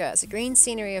outskirts. A green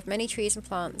scenery of many trees and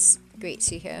plants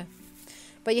greets you here.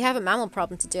 But you have a mammal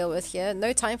problem to deal with here.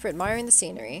 No time for admiring the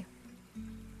scenery.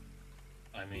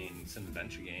 I mean, it's an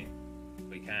adventure game.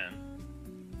 We can.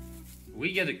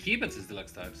 We get to keep it, says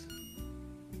Deluxe Tux.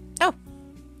 Oh.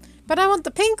 But I want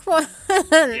the pink one!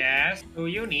 Yes, do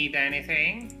you need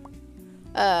anything?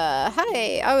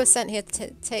 Hi. I was sent here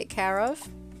to take care of.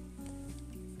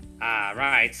 Ah,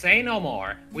 right. Say no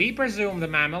more. We presume the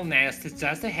mammal nest is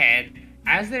just ahead,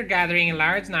 as they're gathering in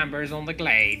large numbers on the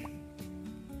glade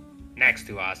next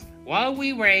to us. While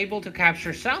we were able to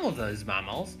capture some of those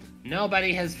mammals,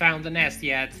 nobody has found the nest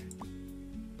yet.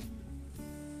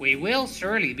 We will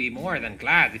surely be more than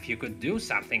glad if you could do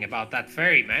something about that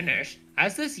fairy menace,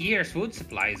 as this year's food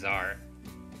supplies are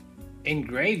in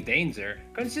grave danger,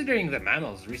 considering the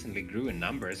mammals recently grew in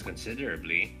numbers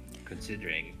considerably.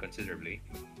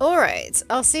 Alright,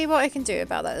 I'll see what I can do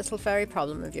about that little fairy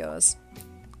problem of yours.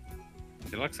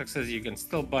 Deluxe says you can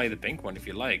still buy the pink one if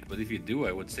you like, but if you do,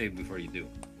 I would save before you do.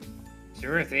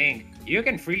 Sure thing. You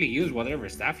can freely use whatever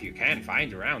stuff you can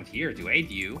find around here to aid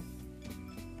you.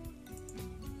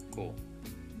 Cool.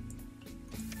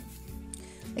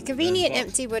 A convenient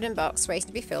empty wooden box waiting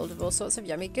to be filled with all sorts of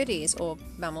yummy goodies, or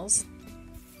mammals.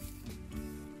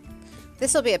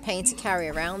 This'll be a pain to carry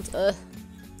around. Ugh.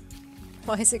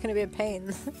 Why is it going to be a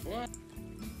pain? What?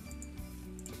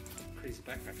 Crazy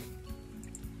backpack.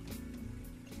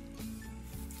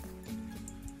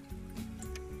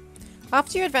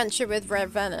 After your adventure with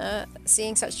Ravenna,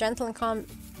 seeing such gentle and calm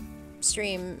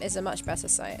stream is a much better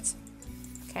sight.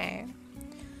 Okay.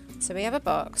 So we have a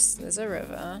box, there's a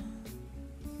river.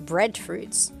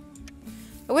 Breadfruits.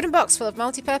 A wooden box full of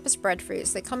multi-purpose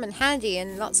breadfruits. They come in handy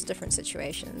in lots of different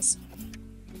situations.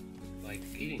 Like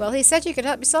eating. Well, he said you could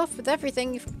help yourself with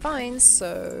everything you find,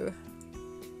 so...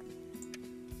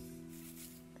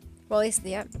 Well, at least,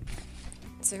 yep.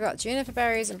 So we've got juniper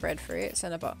berries and breadfruits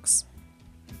and a box.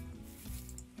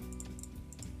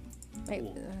 Wait,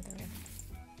 Cool.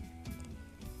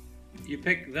 You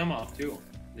pick them up too.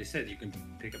 They said you can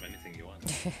pick up anything you want.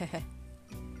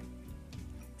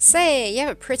 Say, you have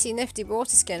a pretty nifty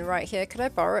water skin right here. Could I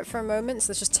borrow it for a moment?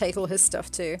 So let's just take all his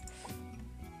stuff too.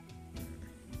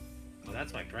 Well,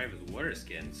 that's my private water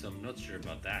skin, so I'm not sure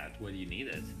about that. What do you need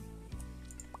it?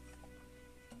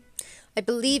 I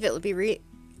believe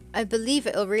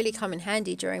it'll really come in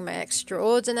handy during my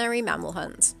extraordinary mammal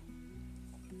hunt.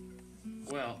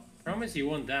 Well, promise you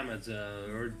won't damage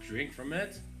or drink from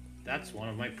it. That's one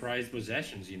of my prized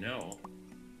possessions, you know.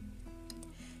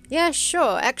 Yeah,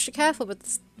 sure. Extra careful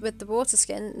with the water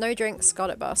skin. No drinks.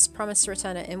 Got it, boss. Promise to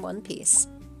return it in one piece.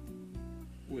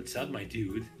 What's up, my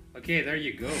dude? Okay, there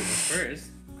you go. But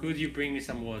first, could you bring me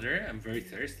some water? I'm very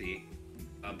thirsty.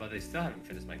 But I still haven't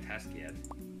finished my task yet.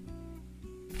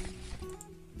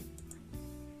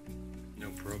 No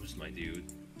probes, my dude.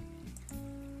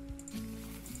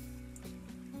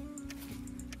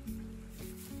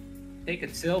 Take a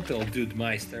chill pill, dude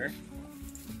meister.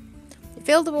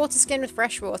 Fill the water skin with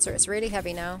fresh water. It's really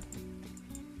heavy now.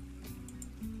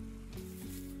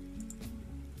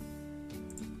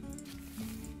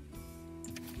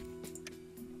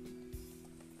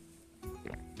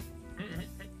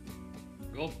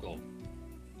 Gulp, gulp.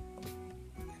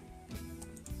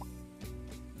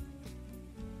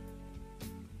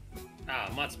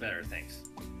 Ah, much better, thanks.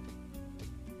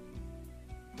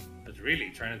 But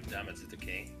really, trying to damage the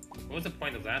decay. What was the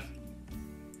point of that?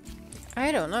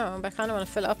 I don't know, but I kind of want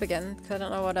to fill it up again because I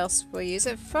don't know what else we'll use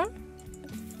it for.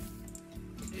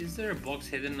 Is there a box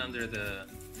hidden under the...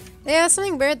 Yeah,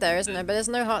 something weird there, isn't there? But there's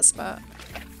no hotspot.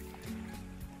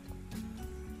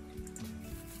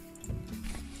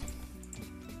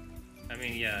 I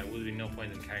mean, yeah, it would be no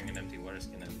point in carrying an empty water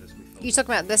skin unless we fill You it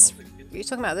talking about with this? something else. You're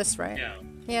talking about this, right? Yeah.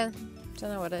 Yeah.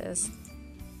 Don't know what it is.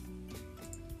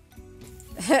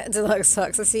 Deluxe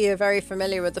sucks. I see you're very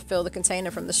familiar with the fill the container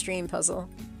from the stream puzzle.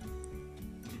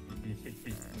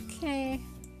 Okay.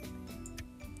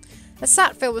 A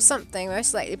sack filled with something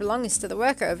most likely belongs to the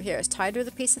worker over here. It's tied with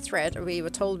a piece of thread, or we were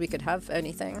told we could have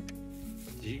anything.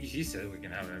 She said we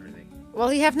can have everything.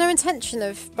 Well, you have no intention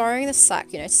of borrowing the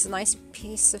sack, you know, it's just a nice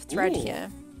piece of thread Ooh. here.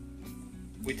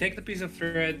 We take the piece of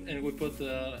thread and we put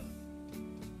the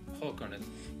hook on it.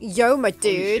 Yo, my Holy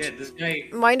dude. shit, this guy...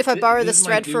 Mind if I borrow this my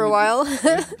thread for a dude. while?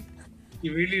 He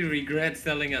really regrets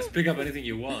telling us, pick up anything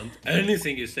you want.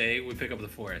 Anything you say, we pick up the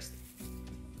forest.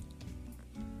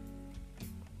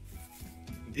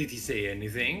 Did he say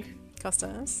anything?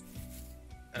 Customers.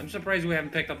 I'm surprised we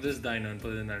haven't picked up this dino and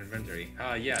put it in our inventory.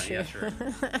 Ah, yeah, yeah, sure.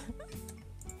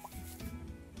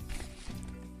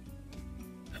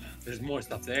 There's more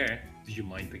stuff there. Do you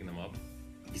mind picking them up?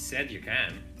 He said you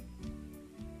can.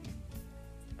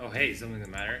 Oh, hey, something the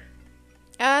matter?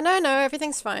 No,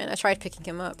 everything's fine. I tried picking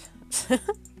him up.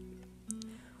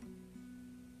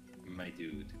 My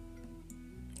dude.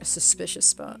 A suspicious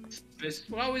spot.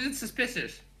 Why was it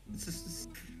suspicious? It's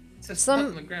a Some- spot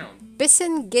on the ground.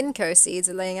 Bissen ginkgo seeds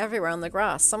are laying everywhere on the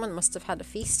grass. Someone must have had a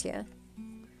feast here.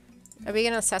 Are we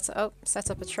gonna set up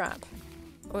a trap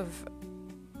with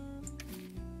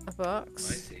a box?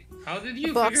 I see. How did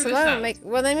you Box figure this alone out?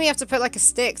 well, then we have to put like a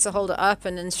stick to hold it up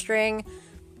and then string.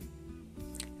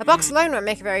 A box alone won't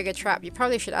make a very good trap. You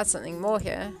probably should add something more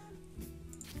here.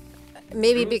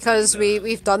 Maybe True, because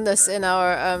we've done this in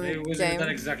our Maybe we game. have done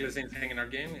exactly the same thing in our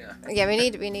game, yeah. Yeah, we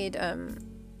need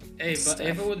Hey, but stuff.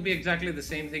 if it would be exactly the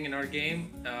same thing in our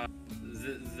game,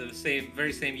 the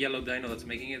very same yellow dino that's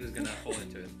making it is gonna fall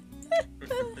into it.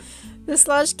 This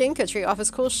large ginkgo tree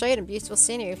offers cool shade and beautiful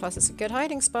scenery, plus it's a good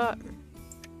hiding spot.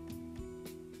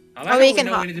 I like how we we can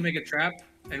know hi- we need to make a trap,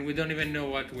 and we don't even know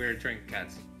what we're trying to catch.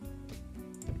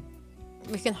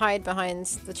 We can hide behind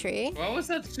the tree. What was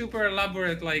that super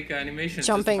elaborate like animation?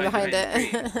 Jumping just behind the tree?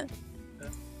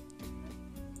 it.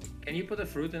 Can you put a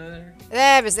fruit in there?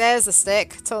 There's the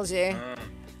stick. Told you.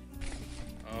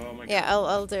 Oh my god. Yeah,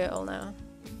 I'll do it all now.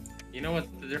 You know what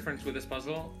the difference with this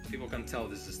puzzle? People can tell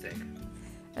this is a stick.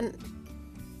 An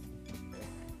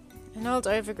old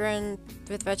overgrown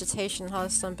with vegetation hollow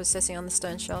stump is sitting on the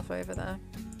stone shelf over there.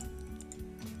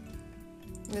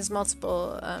 There's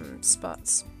multiple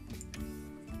spots.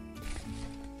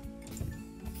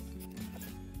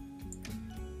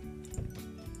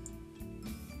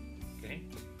 Okay.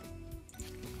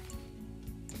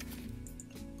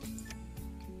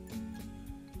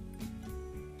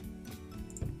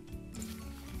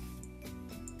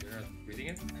 You're not reading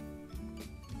it?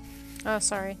 Oh,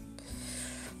 sorry.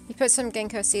 You put some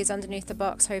ginkgo seeds underneath the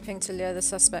box, hoping to lure the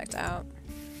suspect out.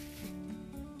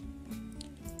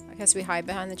 I guess we hide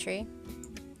behind the tree.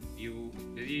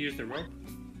 Did you use the rope?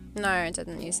 No, I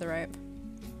didn't use the rope.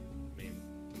 Maybe.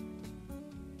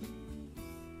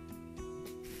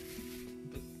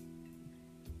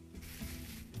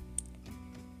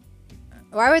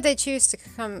 Why would they choose to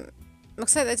come...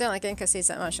 Looks like they don't like ginkgo seeds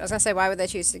that much. I was gonna say, why would they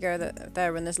choose to go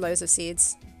there when there's loads of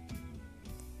seeds?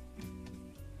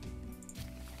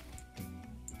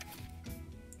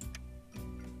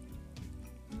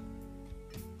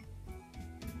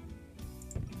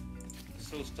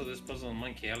 There's also this puzzle on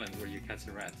Monkey Island where you catch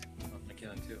a rat. On Monkey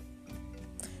Island 2.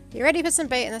 You already put some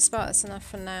bait in the spot. That's enough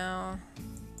for now.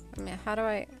 I mean, how do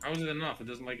I... How is it enough? It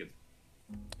doesn't like it.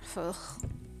 Ugh.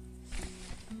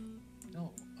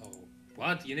 No. Oh.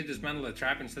 What? You need to dismantle the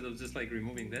trap instead of just like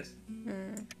removing this?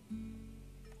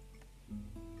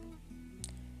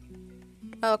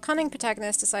 Well, cunning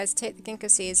protagonist decides to take the ginkgo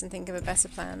seeds and think of a better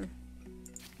plan.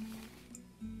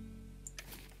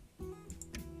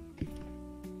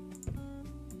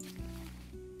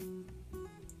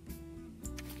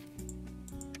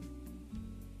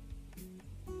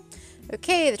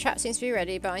 Okay, the trap seems to be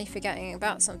ready, but I'm forgetting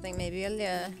about something, maybe a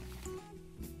lure.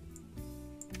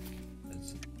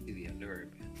 Let's see the allure.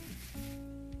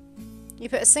 You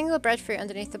put a single breadfruit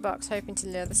underneath the box, hoping to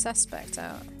lure the suspect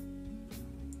out.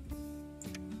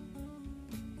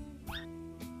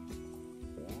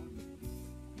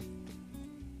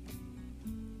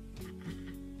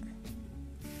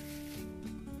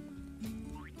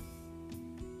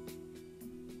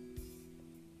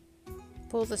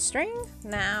 Pull the string?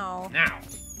 Now. Now.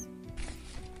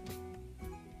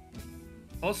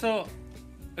 Also,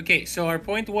 okay, so our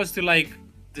point was to like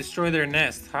destroy their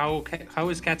nest. How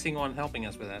is catching on helping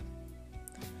us with that?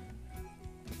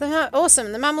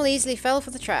 Awesome, the mammal easily fell for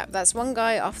the trap. That's one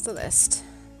guy off the list.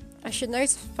 I should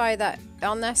notify that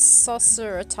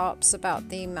Ornithoceratops about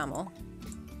the mammal.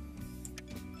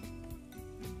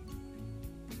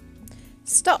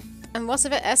 Stop! And what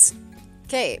if it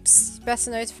escapes? Better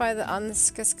notify the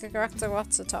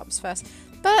Ornithoceratops first.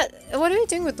 But what are we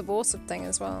doing with the water thing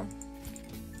as well?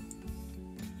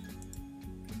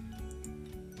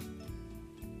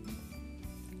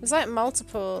 There's like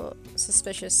multiple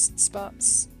suspicious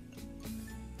spots.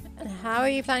 And how are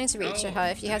you planning to reach her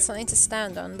if you had something to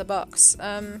stand on? The box.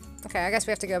 Okay, I guess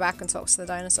we have to go back and talk to the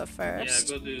dinosaur first.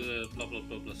 Yeah, go do the blah blah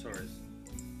blah blahsaurus.